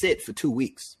finna sit for 2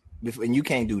 weeks and you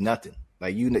can't do nothing.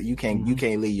 Like, you can't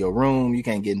leave your room. You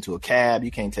can't get into a cab. You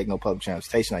can't take no public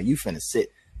transportation. Like, you finna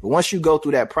sit. But once you go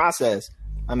through that process,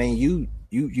 I mean,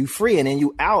 you free, and then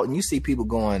you out and you see people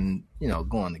going, you know,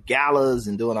 going to galas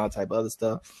and doing all type of other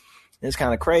stuff. It's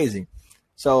kind of crazy.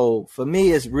 So for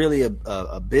me, it's really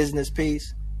a business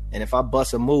piece. And if I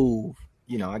bust a move,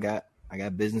 you know, I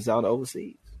got business out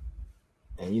overseas.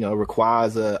 And, you know, it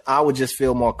requires I would just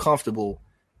feel more comfortable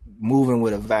moving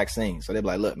with a vaccine. So they'd be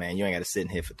like, look, man, you ain't got to sit in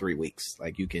here for 3 weeks.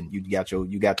 Like, you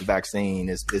got the vaccine.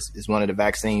 It's one of the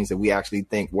vaccines that we actually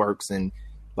think works and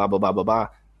blah, blah, blah, blah, blah.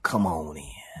 Come on in.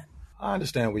 I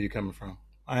understand where you're coming from.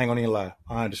 I ain't gonna even lie.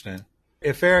 I understand.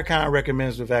 If Farrakhan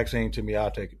recommends the vaccine to me, I'll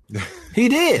take it. He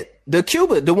did.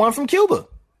 The one from Cuba.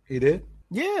 He did?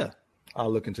 Yeah.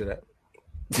 I'll look into that.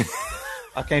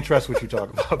 I can't trust what you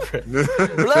talk about, Brett.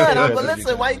 Blood, but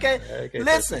listen, why you can't?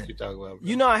 Listen, you talk about,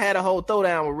 you know, I had a whole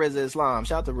throwdown with Rizza Islam.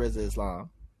 Shout out to Rizza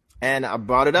Islam. And I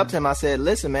brought it up to him. I said,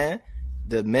 listen, man,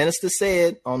 the minister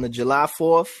said on the July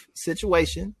 4th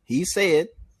situation, he said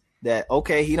that,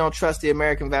 okay, he don't trust the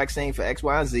American vaccine for X,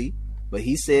 Y, and Z, but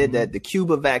he said that the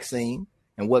Cuba vaccine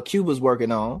and what Cuba's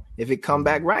working on, if it come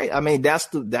back right, I mean, that's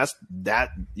that,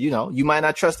 you know, you might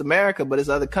not trust America, but it's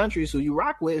other countries who you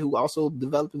rock with who also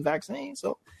developing vaccines.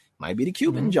 So might be the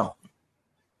Cuban joint.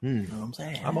 You know what I'm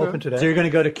saying? I'm open to that. So you're going to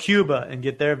go to Cuba and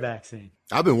get their vaccine.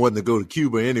 I've been wanting to go to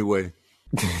Cuba anyway.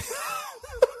 Can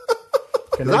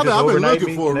they just overnight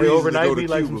me? Can they overnight me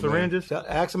like Cuba, some syringes? Man.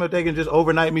 Ask them if they can just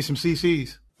overnight me some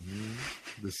CCs.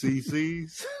 The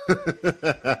CCs.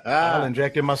 I'll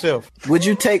inject it myself. Would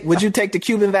you take the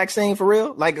Cuban vaccine for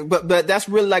real? Like, but that's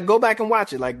really, like, go back and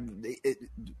watch it. Like,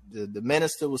 the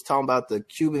minister was talking about the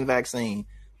Cuban vaccine.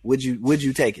 Would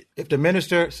you take it? If the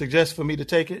minister suggests for me to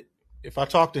take it, if I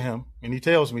talk to him and he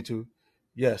tells me to,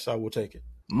 yes, I will take it.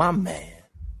 My man.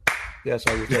 Yes,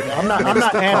 I will take it. I'm not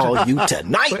anti. Call you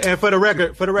tonight. And for the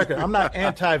record, I'm not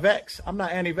anti-vax. I'm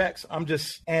not anti-vax. I'm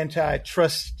just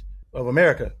anti-trust of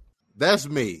America. That's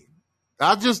me.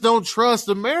 I just don't trust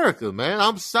America, man.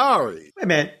 I'm sorry. Wait a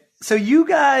minute. So you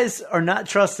guys are not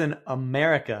trusting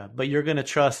America, but you're going to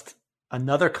trust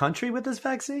another country with this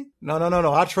vaccine?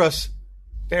 No. I trust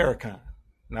Farrakhan,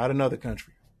 not another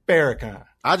country. Farrakhan.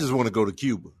 I just want to go to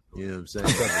Cuba. You know what I'm saying?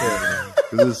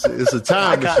 It's a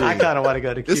time machine. I kind of want to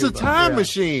go to Cuba. It's a time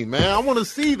machine, man. I want to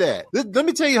see that. Let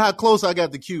me tell you how close I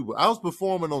got to Cuba. I was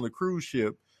performing on the cruise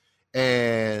ship,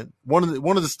 and one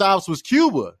of the stops was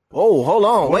Cuba. Oh, hold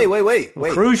on. Wait.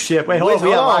 Cruise ship. Wait, hold on.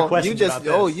 We have a lot of questions about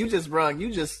this. You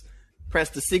just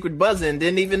pressed the secret buzzer and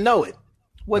didn't even know it.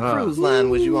 What cruise line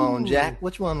was you on, Jack?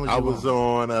 Which one was you on? I was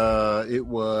on, it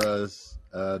was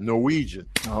Norwegian.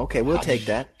 Oh, okay, we'll take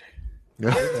that.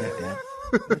 We'll take that.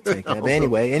 But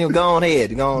anyway, go on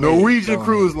ahead. Norwegian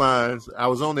Cruise Lines. I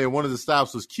was on there. One of the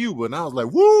stops was Cuba, and I was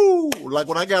like, woo! Like,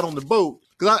 when I got on the boat,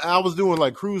 because I was doing,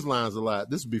 like, cruise lines a lot.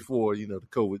 This is before, you know, the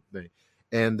COVID thing.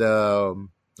 And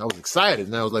I was excited,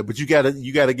 and I was like, but you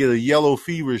gotta get a yellow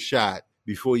fever shot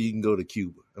before you can go to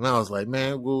Cuba. And I was like,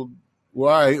 man, well, all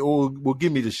right, well,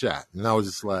 give me the shot. And I was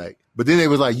just like, but then they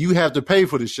was like, you have to pay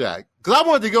for the shot. Because I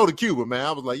wanted to go to Cuba, man.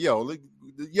 I was like, yo, look,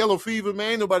 the yellow fever,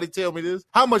 man, ain't nobody tell me this.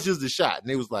 How much is the shot? And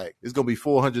they was like, it's going to be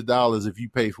 $400 if you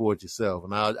pay for it yourself.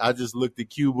 And I just looked at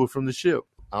Cuba from the ship.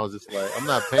 I was just like, I'm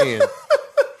not paying.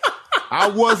 I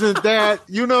wasn't that,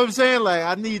 you know what I'm saying? Like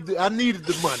I needed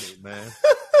the money, man.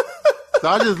 So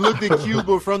I just looked at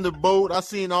Cuba from the boat. I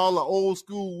seen all the old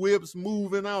school whips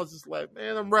moving. I was just like,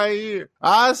 man, I'm right here.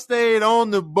 I stayed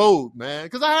on the boat, man,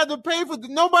 because I had to pay for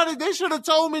nobody. They should have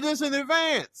told me this in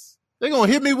advance. They're going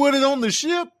to hit me with it on the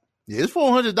ship. Yeah, it's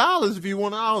 $400 if you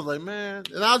want. I was like, man,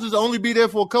 and I'll just only be there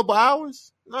for a couple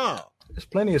hours. No. There's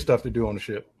plenty of stuff to do on the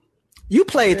ship. You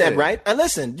played that right. And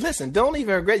listen, don't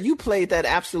even regret. You played that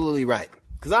absolutely right.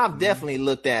 Because I've definitely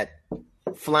looked at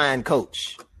flying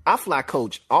coach. I fly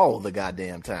coach all the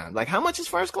goddamn time. Like, how much is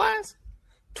first class?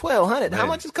 $1,200. How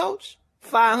much is coach?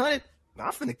 $500.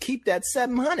 I'm finna keep that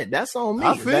 $700. That's on me.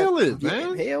 I feel it,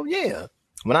 man. Yeah, hell yeah.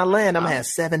 When I land, I'm gonna have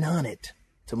 $700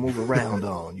 to move around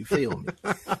on. You feel me?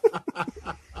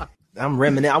 I'm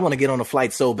reminiscing. I want to get on a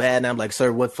flight so bad. And I'm like,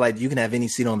 sir, what flight? You can have any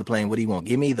seat on the plane. What do you want?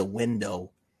 Give me the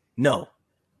window. No,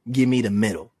 give me the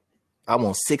middle. I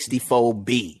want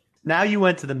 64B. Now you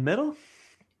went to the middle?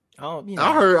 Oh, you know.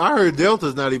 I heard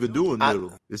Delta's not even doing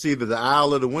middle. It's either the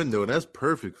aisle or the window, and that's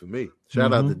perfect for me.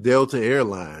 Shout out to Delta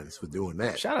Airlines for doing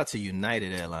that. Shout out to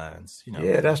United Airlines. You know.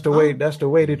 Yeah, that's the way. That's the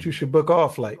way that you should book all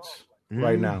flights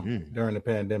right now during the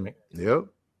pandemic. Yep,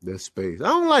 that's space. I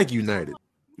don't like United.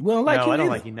 We don't like you I don't either.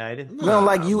 like United. We don't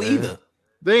like you either.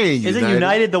 They ain't United. Isn't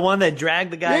United the one that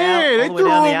dragged the guy out? Yeah, they all the threw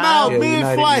way down him the out aisle?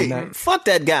 mid-flight. United. Fuck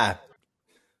that guy.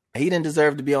 He didn't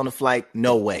deserve to be on the flight.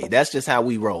 No way. That's just how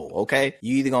we roll. Okay,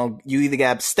 you either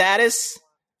got status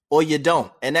or you don't,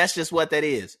 and that's just what that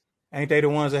is. Ain't they the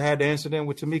ones that had the incident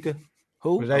with Tamika?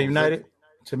 Who Was that United?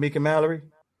 Tamika Mallory?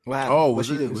 Wow. Oh, what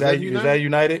she do? Is that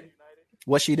United?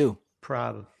 What she do?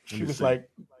 Probably. She was like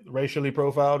racially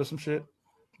profiled or some shit.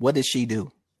 What did she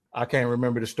do? I can't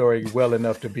remember the story well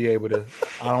enough to be able to.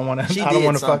 I don't want She to. I don't did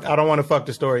want to fuck. something. I don't want to fuck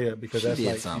the story up because She that's did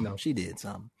like something. She did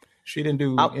something. she didn't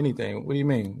do anything. What do you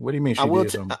mean? What do you mean she I will.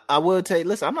 did something? I will tell you.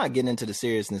 Listen, I'm not getting into the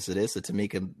seriousness of this. Or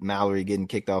Tamika Mallory getting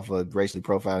kicked off a racially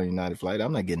profiled United flight.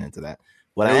 I'm not getting into that.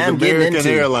 What I am getting American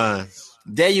into. Airlines.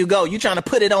 There you go. You trying to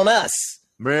put it on us?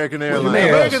 American Airlines. What do you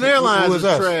mean, American us? Airlines Who is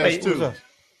us? trash Wait, who's too. us?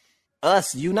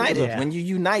 Us, United. Yeah. When you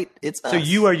unite, it's us. So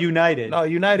you are United. No,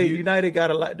 United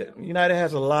got a lot. United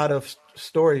has a lot of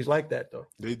stories like that though.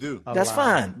 They do. A That's lot.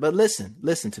 fine. But listen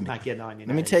to me. Not getting on United.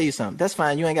 Let me tell you something. That's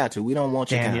fine. You ain't got to. We don't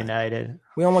want your Damn kind. United.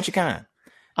 We don't want your kind.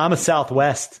 I'm a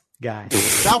Southwest guy.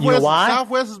 Southwest, You know why?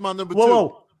 Southwest is my number Whoa, two.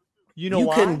 whoa. You know You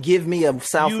why? couldn't give me a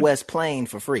Southwest plane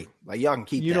for free. Like y'all can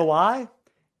keep You that. know why?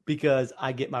 Because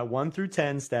I get my 1 through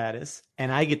 10 status,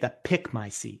 and I get to pick my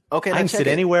seat. Okay, I now can check sit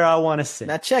it. anywhere I want to sit.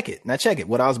 Now check it.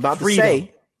 What I was about Freedom. to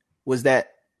say was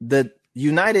that the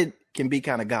United can be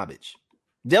kind of garbage.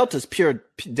 Delta's pure.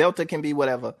 Delta can be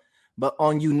whatever. But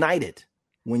on United,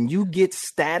 when you get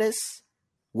status,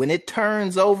 when it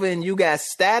turns over and you got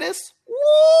status, woo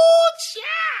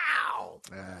chow.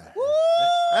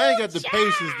 I ain't got the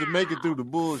patience to make it through the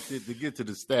bullshit to get to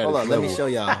the status. Hold on, let me level. show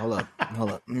y'all. Hold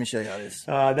up. Let me show y'all this.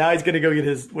 Now he's going to go get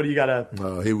his, what do you got,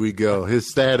 Oh, here we go. His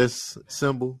status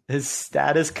symbol. his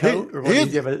status coat? Or what, Here's-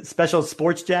 do you have a special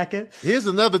sports jacket? Here's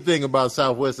another thing about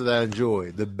Southwest that I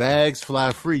enjoy. The bags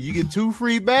fly free. You get 2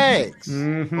 free bags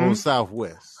on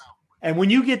Southwest. And when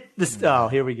you get this, oh,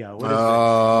 here we go. What is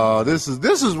Oh,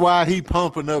 this is why he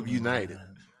pumping up United.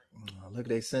 Oh, look,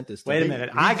 they sent this. To Wait a me. minute.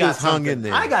 he I got just hung something. in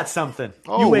there. I got something.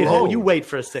 Oh, you wait. oh. You wait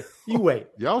for a sec. You wait.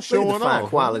 Y'all Look showing at the fine off.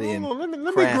 quality Hold on, and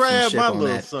let me grab craftsmanship my on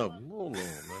little that. something. Hold on, man.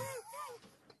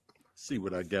 See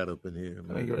what I got up in here,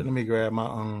 man. Let me grab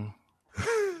my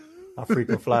my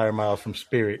frequent flyer miles from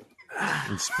Spirit.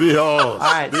 And spill. All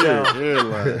right, so-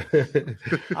 airline.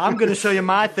 I'm going to show you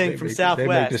my thing from They make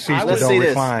Southwest. the seats I that Let's was, don't see this.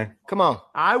 recline. Come on.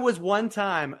 I was one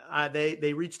time,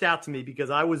 they reached out to me because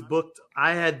I was booked.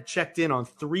 I had checked in on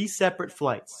 3 separate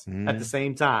flights at the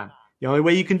same time. The only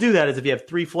way you can do that is if you have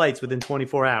 3 flights within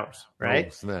 24 hours, right?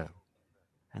 Oh, snap.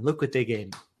 And look what they gave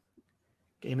me.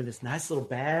 Gave me this nice little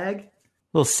bag,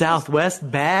 little Southwest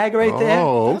bag right there.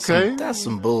 Oh, okay. That's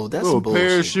some bull. That's little some bullshit.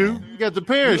 parachute. Man. You got the You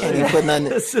can't parachute. even put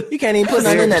nothing. You can't even put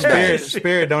nothing in that bag.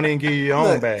 Spirit don't even give you your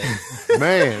own bag.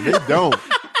 Man, they don't.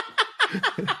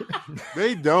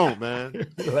 They don't, man.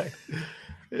 Like,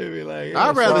 it'd be like,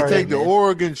 I'd rather sorry, take the man.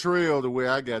 Oregon Trail to where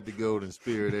I got to go than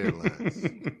Spirit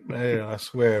Airlines. Man, I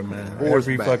swear, man.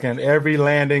 Horseback. Every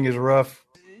landing is rough.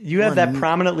 You have that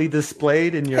prominently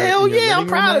displayed in your Hell in your yeah, I'm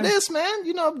living room proud of there? this, man.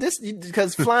 You know, this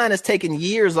because flying has taken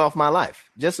years off my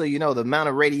life. Just so you know, the amount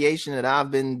of radiation that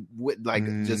I've been with, like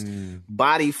just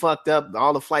body fucked up,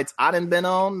 all the flights I done been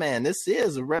on, man, this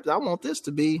is a rep. I want this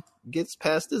to be, gets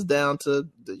past this down to,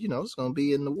 you know, it's going to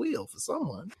be in the wheel for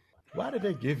someone. Why did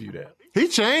they give you that? He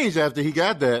changed after he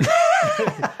got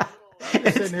that.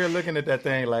 I'm sitting here looking at that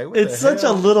thing like, what It's the such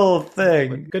hell? a little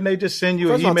thing. Couldn't they just send you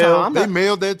First an of all, email? Tom, I'm They not-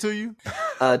 mailed that to you?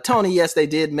 Tony, yes, they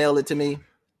did mail it to me.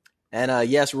 And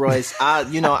yes, Royce, I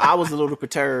was a little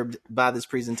perturbed by this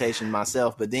presentation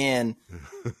myself, but then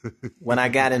when I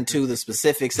got into the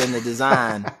specifics and the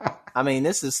design, I mean,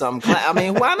 this is something. I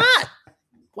mean, why not?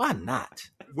 Why not?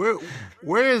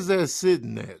 Where is that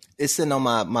sitting at? It's sitting on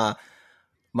my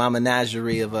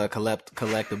menagerie of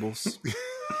collectibles.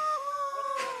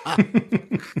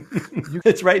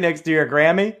 It's right next to your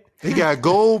Grammy. He got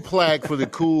gold plaque for the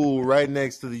cool right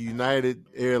next to the United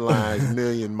Airlines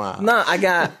Million Mile. No, I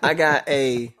got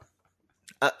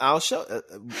I'll show.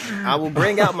 I will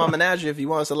bring out my menagerie if you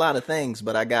want. It's a lot of things,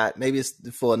 but I got, maybe it's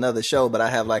for another show, but I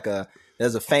have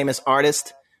there's a famous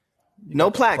artist. No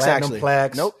plaques, Platinum actually.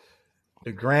 plaques. Nope.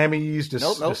 The Grammys,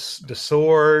 Nope. the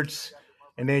swords,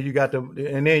 and then you got the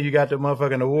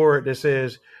motherfucking award that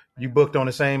says you booked on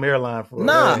the same airline for.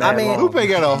 Nah, that I mean- long. Lupe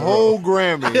got a whole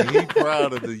Grammy. And he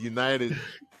proud of the United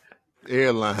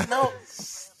Airlines. No.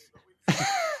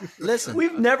 Listen,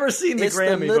 We've never seen the it's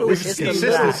Grammy, the little, but it's we've the seen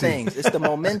little that. things. It's the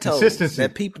mementos Consistency.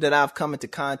 that people that I've come into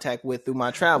contact with through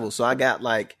my travels. So I got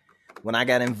when I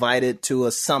got invited to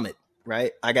a summit,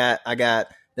 right? There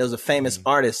was a famous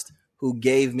artist who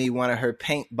gave me one of her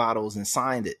paint bottles and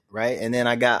signed it, right? And then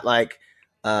I got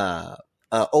a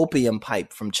opium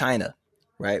pipe from China,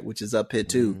 right? Which is up here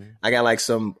too. Mm-hmm. I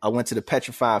got I went to the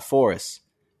Petrified Forest.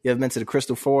 You ever been to the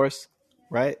Crystal Forest,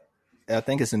 right? I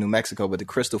think it's in New Mexico, but the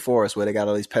Crystal Forest where they got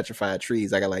all these petrified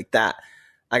trees. I got that.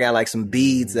 I got some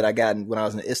beads that I got when I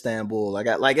was in Istanbul. I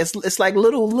got it's like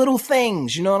little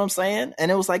things, you know what I'm saying? And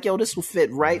it was like, yo, this will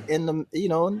fit right in the,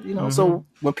 Mm-hmm. So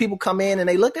when people come in and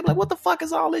they look, they're like, what the fuck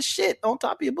is all this shit on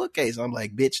top of your bookcase? I'm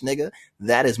like, bitch, nigga,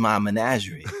 that is my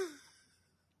menagerie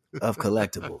of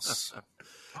collectibles.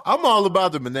 I'm all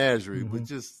about the menagerie, but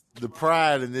just the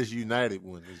pride in this United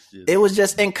one is just. It was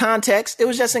just in context. It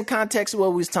was just in context of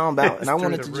what we was talking about, and I It's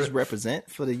wanted through to the just roof. represent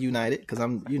for the United because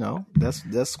I'm,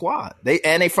 that's squad. They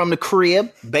from the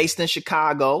crib, based in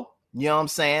Chicago. You know what I'm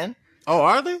saying? Oh,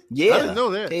 are they? Yeah, I didn't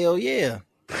know that. Hell yeah.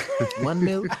 1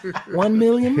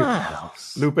 million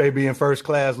miles. Lupe be in first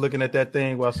class looking at that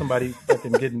thing while somebody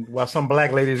while some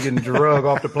black lady is getting drugged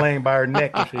off the plane by her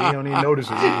neck and shit. He don't even notice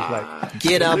it. He's just like,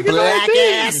 Get a black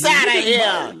ass out of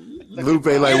here. Lupe,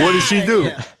 like, what did she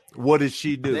do? What did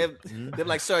she do? They're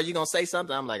like, sir, you gonna say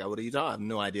something? I'm like, oh, what are you talking? I have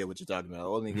no idea what you're talking about.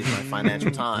 Let me get my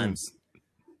Financial Times.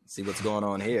 See what's going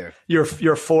on here. Your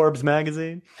Forbes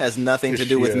magazine. Has nothing to Is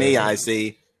do she, with me, I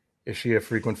see. is she a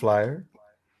frequent flyer?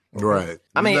 Right.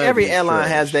 I mean, United every is airline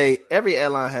trash.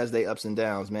 has their ups and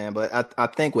downs, man. But I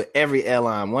think with every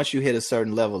airline, once you hit a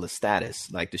certain level of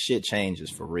status, like the shit changes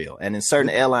for real. And in certain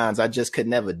airlines, I just could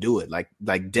never do it. Like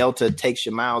Delta takes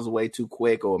your miles away too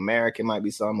quick, or American might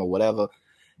be something or whatever.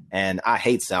 And I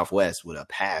hate Southwest with a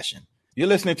passion. You're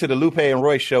listening to the Lupe and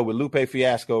Royce Show with Lupe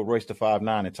Fiasco, Royce the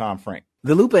 5'9", and Tom Frank.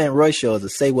 The Lupe and Roy Show is a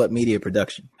Say What Media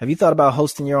production. Have you thought about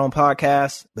hosting your own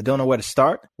podcast but don't know where to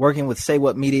start? Working with Say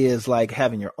What Media is like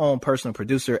having your own personal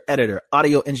producer, editor,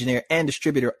 audio engineer, and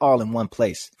distributor all in one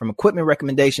place. From equipment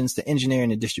recommendations to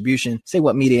engineering and distribution, Say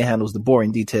What Media handles the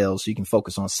boring details so you can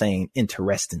focus on saying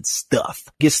interesting stuff.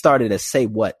 Get started at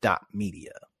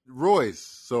saywhat.media. Royce,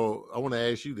 so I want to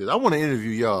ask you this. I want to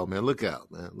interview y'all, man. Look out,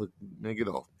 man. Look, man, get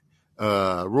off.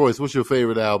 Royce, what's your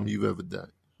favorite album you've ever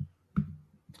done?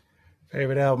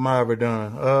 Favorite album I ever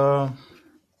done?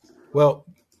 Well,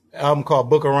 album called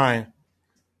Book of Ryan.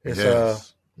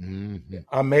 It's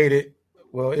I made it.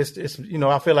 Well, it's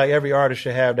I feel like every artist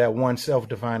should have that one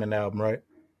self-defining album, right?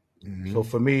 So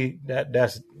for me,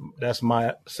 that's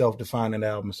my self-defining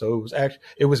album. So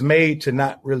it was made to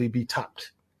not really be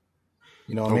topped.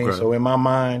 You know what I mean? Okay. So in my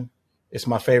mind, it's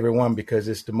my favorite one because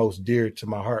it's the most dear to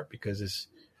my heart because it's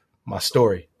my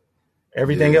story.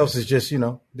 Everything else is just,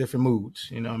 different moods,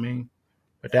 you know what I mean?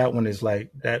 But that one is like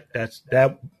that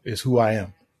is who I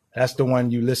am. That's the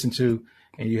one you listen to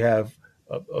and you have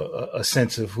a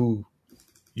sense of who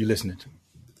you're listening to.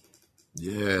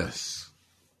 Yes.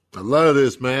 I love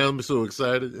this, man. I'm so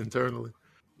excited internally.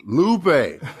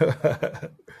 Lupe,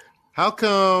 how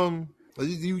come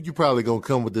you probably gonna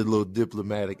come with a little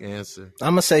diplomatic answer?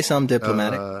 I'm going to say something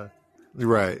diplomatic.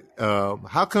 Right.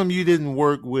 How come you didn't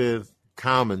work with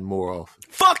Common more often?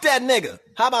 Fuck that nigga.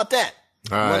 How about that?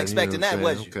 All You right, weren't expecting you know that,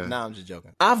 what I'm was you? saying? Okay. No, I'm just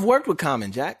joking. I've worked with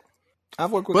Common, Jack.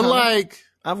 I've worked with But Common.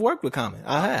 I've worked with Common.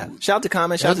 I have. Shout to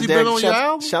Common. Shout Has to he Derek. been on your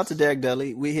albums? Shout to Derek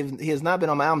Dudley. He has not been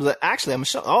on my albums. Actually, I'm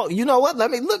sure. Oh, you know what? Let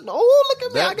me look. Oh, look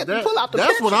at me. I get to pull out the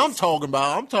That's what pictures. I'm talking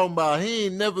about. I'm talking about he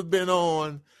ain't never been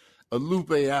on a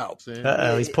Lupe out.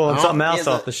 He's pulling something else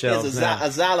off the shelf. It's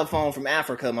a xylophone from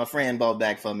Africa. My friend bought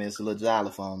back for me. It's a little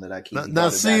xylophone that I keep. Now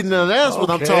see, that's what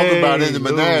I'm talking about in the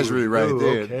menagerie right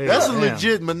there. Okay, that's a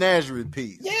legit menagerie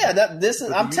piece. Yeah, this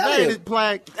is. I'm telling you.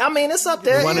 Plaque. I mean, it's up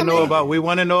there. We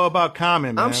want to know about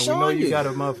Common, man. We know you got a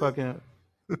motherfucking.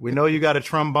 We know you got a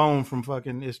trombone from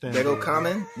fucking Istanbul. They go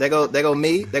Common. They go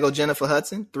me. They go Jennifer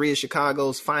Hudson. 3 of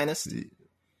Chicago's finest.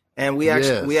 And we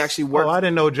actually worked. Oh, I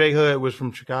didn't know J Hood was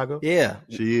from Chicago. Yeah,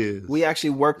 she is. We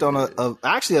actually worked on one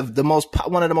of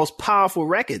the most powerful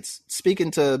records.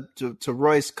 Speaking to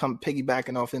Royce, come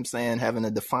piggybacking off him saying having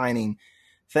a defining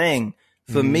thing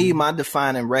for me. My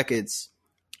defining records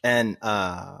and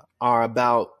are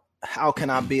about how can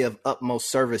I be of utmost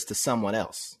service to someone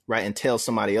else, right, and tell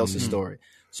somebody else's story.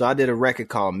 So I did a record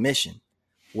called Mission,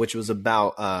 which was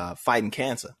about fighting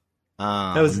cancer.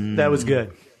 That was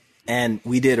good. And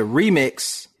we did a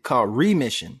remix called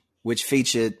Remission, which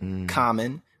featured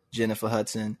Common, Jennifer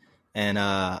Hudson, and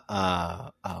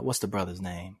what's the brother's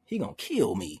name? He gonna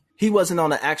kill me. He wasn't on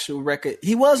the actual record.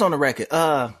 He was on the record.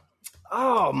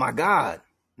 Oh my God.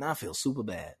 Now I feel super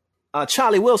bad.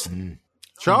 Charlie Wilson.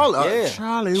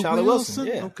 Charlie Wilson.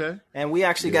 Yeah. Okay. And we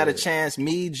actually got a chance,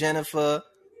 me, Jennifer,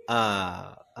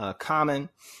 Common.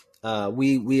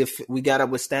 We got up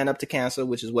with Stand Up to Cancer,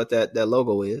 which is what that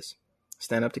logo is.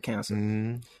 Stand Up to Cancer.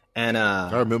 And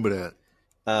I remember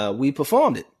that. We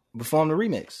performed the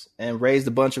remix and raised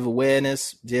a bunch of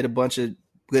awareness, did a bunch of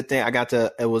good things.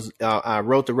 I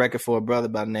wrote the record for a brother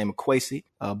by the name of Kwesi,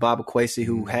 Baba Kwesi,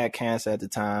 who had cancer at the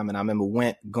time. And I remember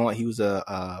he was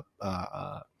a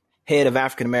head of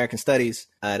African American Studies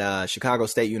at Chicago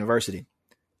State University.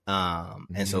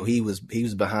 And so he was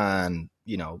behind,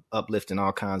 uplifting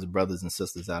all kinds of brothers and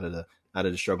sisters out of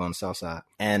the struggle on the South Side.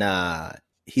 And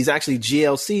he's actually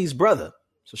GLC's brother.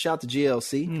 So shout out to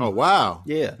GLC. Oh wow.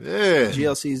 Yeah.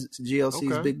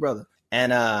 GLC's big brother.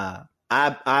 And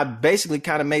I basically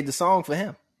kind of made the song for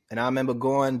him. And I remember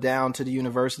going down to the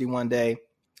university one day,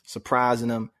 surprising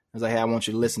him. I was like, hey, I want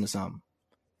you to listen to something.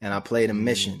 And I played a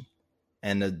Mission.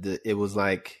 And it was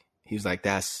like, he was like,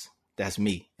 that's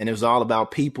me. And it was all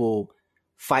about people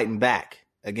fighting back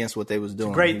against what they was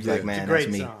doing. Great, he was like, man, that's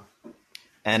me. Song.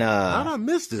 And how did I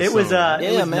miss this? It was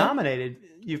man. nominated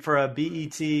for a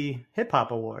BET Hip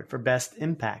Hop Award for Best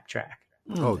Impact Track.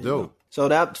 Oh, dope. So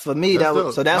that for me,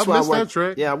 that's why I worked.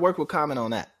 That yeah, I worked with Common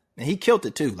on that, and he killed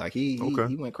it too. Like he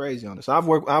went crazy on it. So I've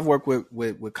worked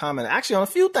with Common actually on a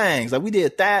few things. Like we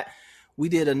did that. We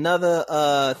did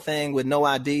another thing with No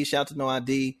ID. Shout out to No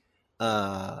ID.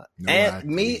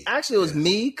 Me, actually, it was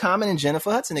me, Common, and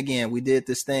Jennifer Hudson again. We did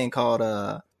this thing called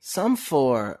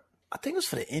I think it was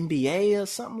for the NBA or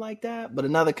something like that. But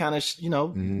another kind of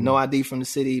No ID from the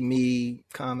city, me,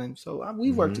 Common. So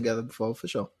we've worked together before for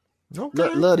sure.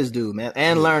 Okay. Love this dude, man,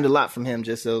 and learned a lot from him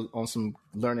just on some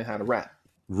learning how to rap.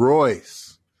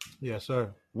 Royce. Yes, sir.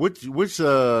 Which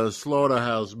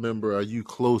Slaughterhouse member are you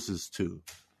closest to?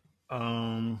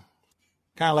 Kind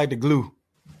of like the glue.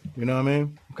 You know what I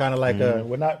mean? I'm kind of like I don't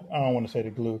want to say the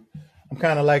glue. I'm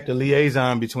kind of like the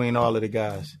liaison between all of the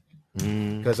guys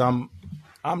because I'm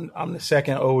the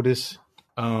second oldest.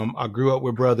 I grew up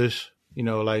with brothers.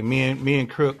 Like me and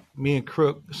Crook,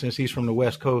 since he's from the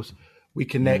West Coast, we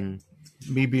connect.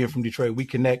 Me being from Detroit, we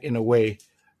connect in a way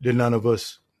that none of the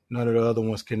other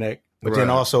ones connect. But then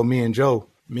also me and Joe,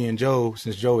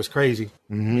 since Joe is crazy,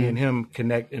 me and him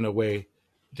connect in a way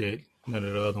that none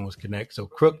of the other ones connect. So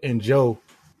Crook and Joe,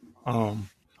 I'm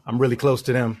really close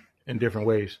to them in different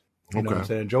ways. You know what I'm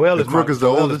saying? Joel is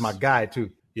my guy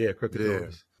too. Yeah, Crook is the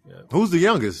oldest. Yeah. Who's the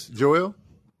youngest? Joel?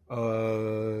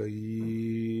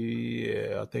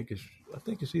 Yeah, I think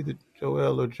it's either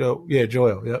Joel or Joe. Yeah,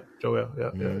 Joel. Yep, Joel.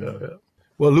 Yep.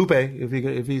 Well, Lupe,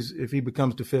 if he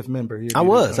becomes the fifth member, I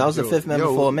was the fifth member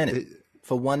for a minute,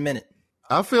 for 1 minute.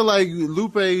 I feel like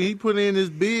Lupe, he put in his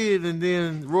bid, and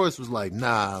then Royce was like,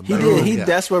 "Nah." He did.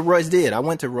 That's what Royce did. I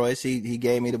went to Royce. He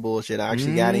gave me the bullshit. I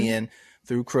actually got in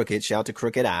through Crooked. Shout out to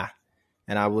Crooked Eye,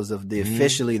 and I was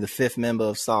officially the fifth member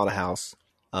of Slaughterhouse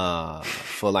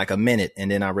for like a minute,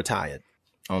 and then I retired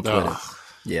on Twitter.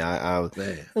 Yeah, it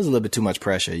was a little bit too much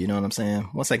pressure. You know what I'm saying?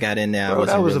 Once I got in there,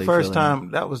 that was the first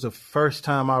time. That was the first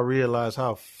time I realized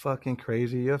how fucking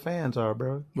crazy your fans are,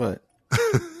 bro. What?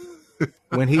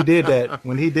 When he did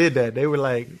that, they were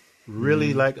like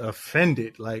really like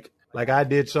offended, like I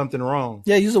did something wrong.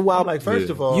 Yeah, you're a wild. Like first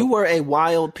of all, you were a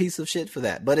wild piece of shit for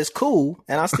that, but it's cool,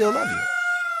 and I still love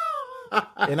you.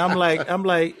 And I'm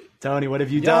like, Tony, what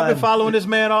have you y'all done? Been following this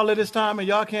man all of this time, and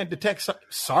y'all can't detect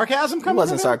sarcasm coming. It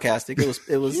wasn't sarcastic.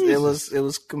 It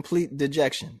was complete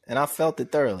dejection, and I felt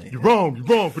it thoroughly. You're wrong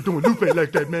for doing Lupe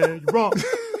like that, man. You're wrong.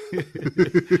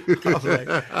 was like,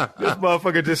 this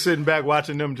motherfucker just sitting back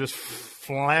watching them just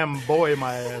flamboy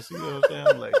my ass. You know what I'm saying?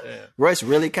 I'm like, damn. Royce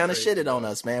really kind of shitted on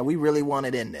us, man. We really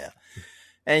wanted in there.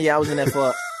 And yeah, I was in there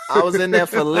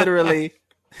for literally.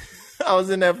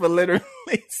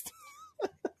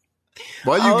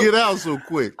 Why you get out so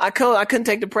quick? I couldn't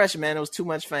take the pressure, man. It was too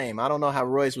much fame. I don't know how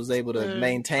Royce was able to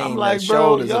maintain like, the bro,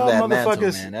 shoulders y'all of that mantle,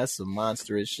 motherfuckers- man. That's some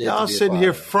monstrous shit. Y'all sitting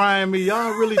here frying me.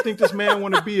 Y'all really think this man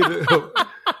want to be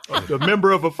a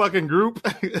member of a fucking group?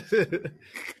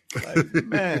 Like,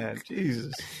 man,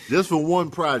 Jesus. Just for one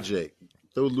project,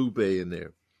 throw Lupe in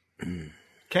there.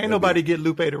 Can't nobody get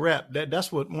Lupe to rap.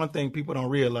 That's one thing people don't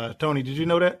realize. Tony, did you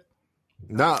know that?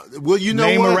 Nah, well, you know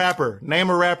Name what? a rapper. Name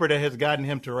a rapper that has gotten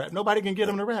him to rap. Nobody can get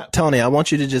him to rap. Tony, I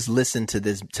want you to just listen to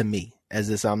this, to me, as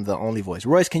this I'm the only voice.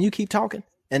 Royce, can you keep talking?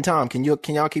 And Tom, can y'all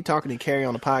keep talking and carry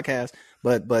on the podcast?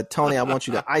 But Tony, I want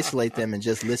you to isolate them and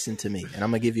just listen to me. And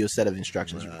I'm gonna give you a set of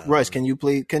instructions. Royce, can you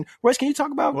please? Royce, can you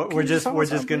talk about? We're just gonna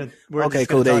okay,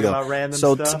 cool. There you about go. random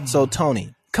So stuff. So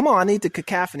Tony, come on, I need the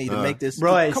cacophony to make this.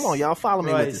 Royce, come on, y'all, follow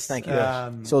me with Royce, this. Thank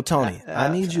you. So Tony, I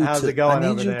need you how's to. it going I need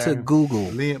over you there? to Google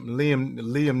Liam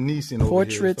Neeson.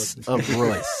 portraits over here. of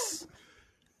Royce.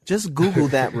 Just Google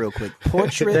that real quick.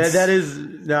 Portraits that is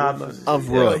of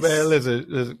Yeah, Royce. man,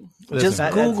 listen. Just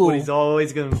that's Google what he's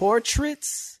always gonna.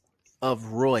 portraits of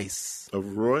Royce.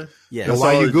 Of Roy? Yes. And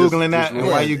while you Just- googling that, just and Roy.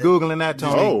 while you googling that,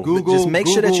 Tony, Oh, Google. Just make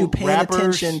sure that you Google pay rappers,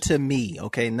 attention to me,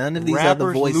 okay? None of these other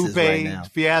rappers voices Lupe right now.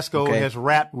 Fiasco Okay. has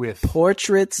rapped with.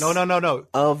 Portraits. No.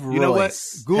 Of Royce. You know what?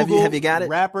 Google. Have you got it?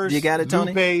 Rappers. You got it,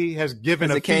 Tony? Lupe has given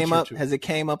Has a it came feature up? to. Has it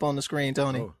came up on the screen,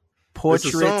 Tony? Oh.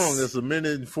 Portraits. It's a song that's a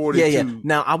minute and 42 Yeah.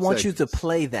 Now I want you to seconds.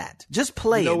 play that. Just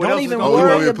play You know it. what Don't else even is gonna- Oh, you want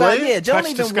worry me to about. play it? Yeah. Don't Touch the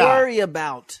even Sky. worry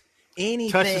about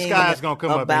anything. Touch the Sky is gonna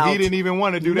come up, and he didn't even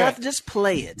want to do that. Nothing, just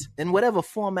play it in whatever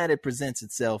format it presents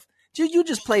itself. You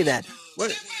just play that.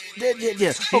 What?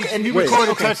 Yeah. Okay. And He wait,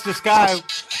 recorded okay. "Touch the Sky"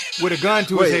 with a gun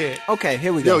to his Wait. head. Okay,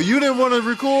 here we go. Yo, you didn't want to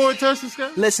record Touch the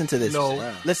Sky? Listen to this. No.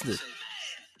 Wow. Listen to this.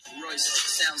 Royce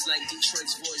sounds like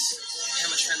Detroit's voice.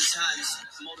 Hammer Trend Times,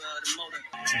 motor to motor.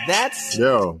 That's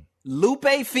Yo.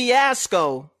 Lupe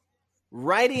Fiasco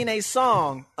writing a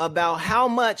song about how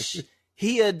much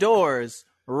he adores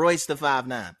Royce the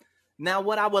 5'9". Now,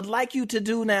 what I would like you to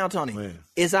do now, Tony, Man.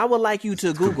 is I would like you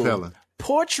to Google compelling.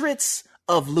 portraits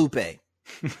of Lupe.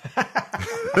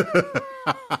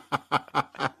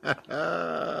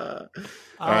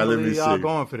 I let believe me y'all see.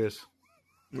 going for this.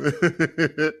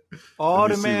 All Let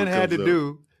me the see man what had to comes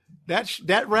do,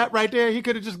 that rap right there, he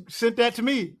could have just sent that to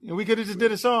me, and we could have just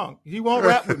did a song. He won't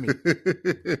rap with me.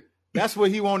 That's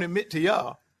what he won't admit to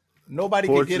y'all. Nobody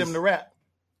can get Portraits. him to rap.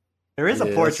 There is a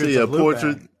Yeah, I portrait see of a Lupe.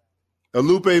 portrait. A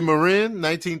Lupe Marin,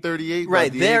 1938. by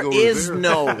Right, there Diego is Rivera.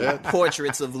 no Yeah,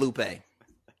 portraits of Lupe.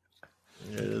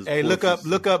 there's Hey, portraits.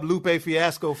 look up Lupe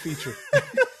Fiasco feature.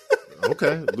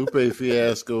 Okay, Lupe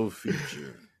Fiasco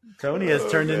feature. Tony has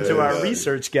turned into our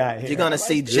research guy. Here. You're gonna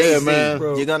see Jay-Z. man.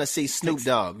 You're gonna see Snoop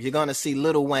Dogg. You're gonna see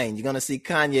Lil Wayne. You're gonna see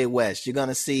Kanye West. You're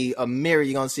gonna see a myriad.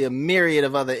 You're gonna see a myriad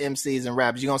of other MCs and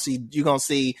rappers. You're gonna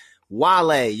see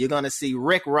Wale. You're gonna see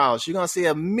Rick Ross. You're gonna see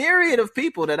a myriad of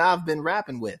people that I've been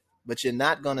rapping with. But you're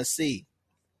not gonna see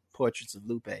Portraits of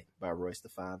Lupe by Royce the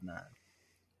 5'9".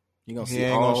 You're gonna He see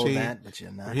ain't gonna all see- that, but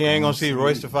you're not. He ain't gonna see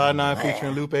Royce the 5'9"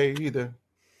 featuring Lupe either.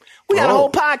 We got a Oh.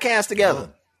 whole podcast together.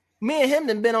 Me and him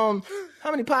done been on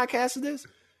how many podcasts is this?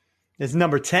 It's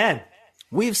number 10.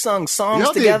 We've sung songs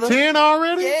Y'all together. did 10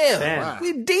 already? Yeah, Wow.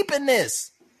 we deep in this.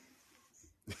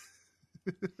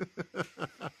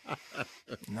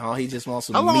 No, he just wants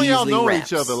some How long y'all measly know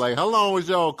raps. each other? Like, how long was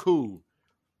y'all cool?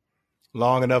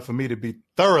 Long enough for me to be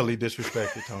thoroughly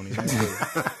disrespected, Tony.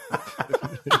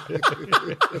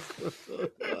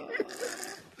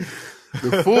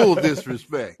 The full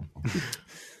disrespect.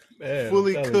 Man,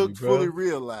 Fully I'm telling cooked, you, bro. fully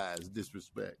realized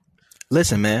disrespect.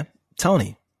 Listen, man,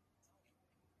 Tony,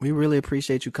 we really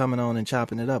appreciate you coming on and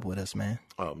chopping it up with us, man.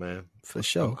 Oh, man. For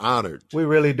sure. Honored. We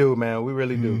really do, man. We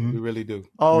really do. Mm-hmm. We really do.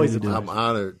 Always a I'm pleasure.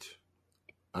 honored.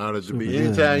 Honored to be. Super good,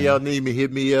 Anytime man. y'all need me,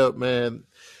 hit me up, man.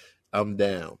 I'm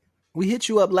down. We hit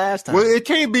you up last time. Well, it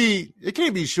can't be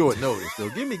short notice though.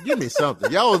 Give me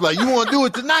something. Y'all was like, you want to do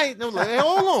it tonight? And I was like, hey,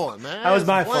 hold on, man. That was That's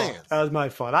my plans. fault. That was my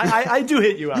fault. I do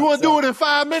hit you out. You want to so. do it in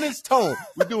 5 minutes, Tone?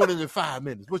 We're doing it in 5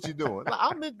 minutes. What you doing? Like,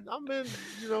 I'm in.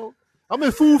 I'm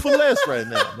in food for less right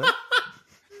now, man.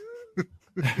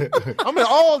 I'm in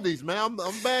Aldi's, man.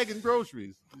 I'm bagging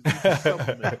groceries.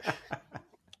 I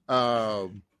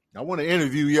want to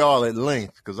interview y'all at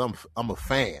length because I'm a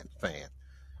fan,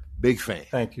 big fan.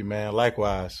 Thank you, man.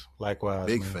 Likewise. Big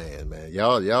man. fan, man.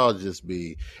 Y'all just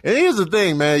be. And here's the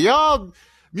thing, man. Y'all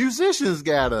musicians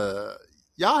y'all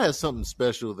y'all have something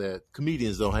special that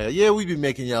comedians don't have. Yeah, we be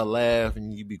making y'all laugh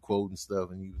and you be quoting stuff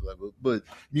and you like, but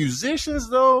musicians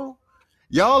though,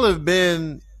 y'all have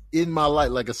been in my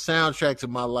life like a soundtrack to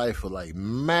my life for like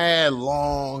mad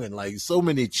long and like so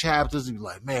many chapters. You be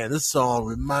like, man, this song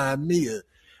remind me of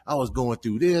I was going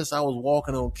through this. I was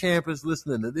walking on campus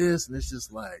listening to this, and it's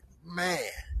just like, man.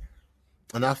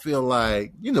 And I feel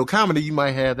like, you know, comedy, you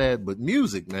might have that, but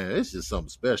music, man, it's just something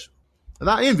special. And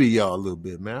I envy y'all a little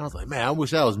bit, man. I was like, man, I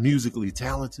wish I was musically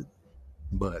talented.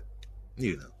 But,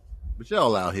 you know, but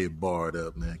y'all out here barred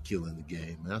up, man, killing the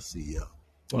game, man. I see y'all.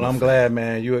 Well, I'm glad,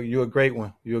 man. You're a great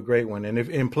one. You're a great one.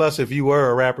 And plus, if you were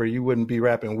a rapper, you wouldn't be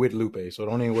rapping with Lupe. So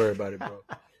don't even worry about it, bro.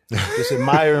 Just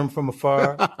admire him from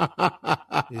afar.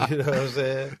 You know what I'm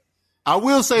saying? I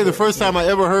will say the first time I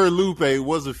ever heard Lupe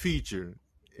was a feature.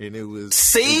 And it was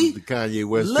the Kanye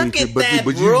West Look feature. at that,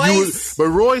 Royce. But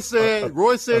Roy said you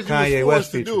was Kanye forced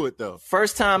West to feature. do it, though.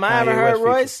 First time I Kanye ever heard West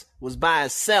Royce was by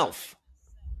itself.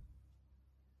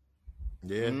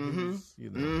 Yeah. Mm-hmm. You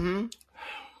know. Mm-hmm.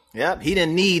 Yep, he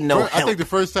didn't need no help. I think the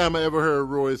first time I ever heard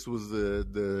Royce was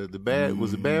the bad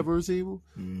was it Bad vs. Evil?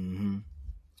 Mm-hmm.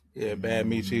 Yeah, Bad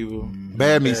Meets Evil.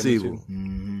 Bad Meets Evil.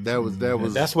 Mm-hmm. That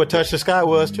was. That's what Touch the Sky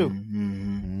was too.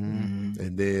 Mm-hmm.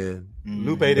 And then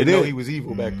Lupe didn't know he was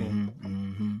evil back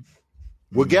then.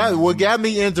 What got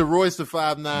me into Royce the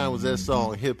 5'9" was that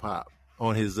song Hip Hop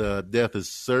on his Death Is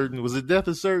Certain. Was it Death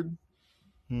Is Certain?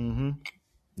 Mm-hmm.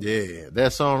 Yeah,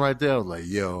 that song right there. I was like,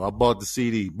 yo, I bought the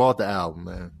CD, bought the album,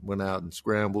 man. Went out and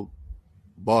scrambled,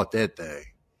 bought that thing.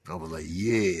 I was like,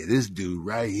 yeah, this dude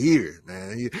right here,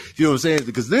 man. You know what I'm saying?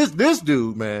 Because this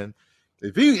dude, man,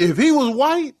 if he was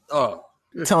white,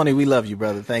 Tony, we love you,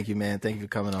 brother. Thank you, man. Thank you for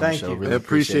coming on the show. Really I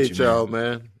appreciate y'all,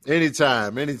 man.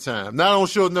 Anytime. Not on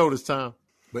short notice time,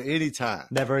 but anytime.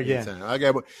 Never again.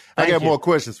 Anytime. I got more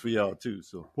questions for y'all too.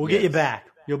 So we'll get you back.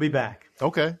 You'll be back.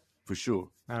 Okay, for sure.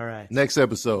 All right. Next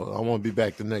episode. I want to be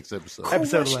back the next episode.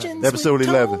 Episode 11. Episode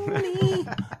 11.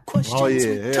 Questions Oh, yeah.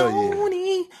 with Hell yeah.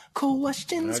 Tony.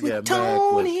 Questions I with got mad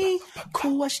Tony.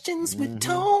 Questions with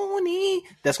Tony.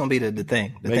 That's gonna be the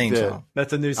thing. The theme that. song.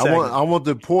 That's a new segment. I want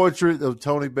the portrait of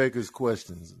Tony Baker's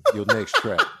questions. Your next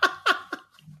track.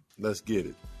 Let's get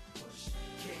it.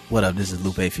 What up? This is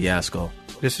Lupe Fiasco.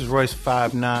 This is Royce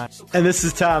 5'9". And this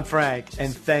is Tom Frank.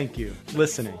 And thank you for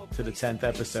listening to the 10th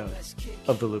episode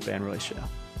of The Lupe and Royce Show.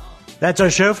 That's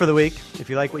our show for the week. If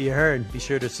you like what you heard, be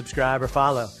sure to subscribe or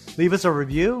follow. Leave us a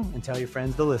review and tell your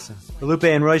friends to listen. The Lupe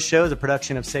and Royce Show is a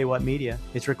production of Say What Media.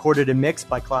 It's recorded and mixed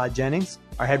by Claude Jennings.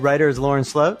 Our head writer is Lauren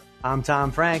Sloat. I'm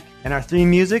Tom Frank. And our theme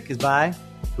music is by,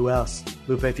 who else?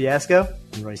 Lupe Fiasco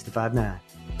and Royce the 5'9".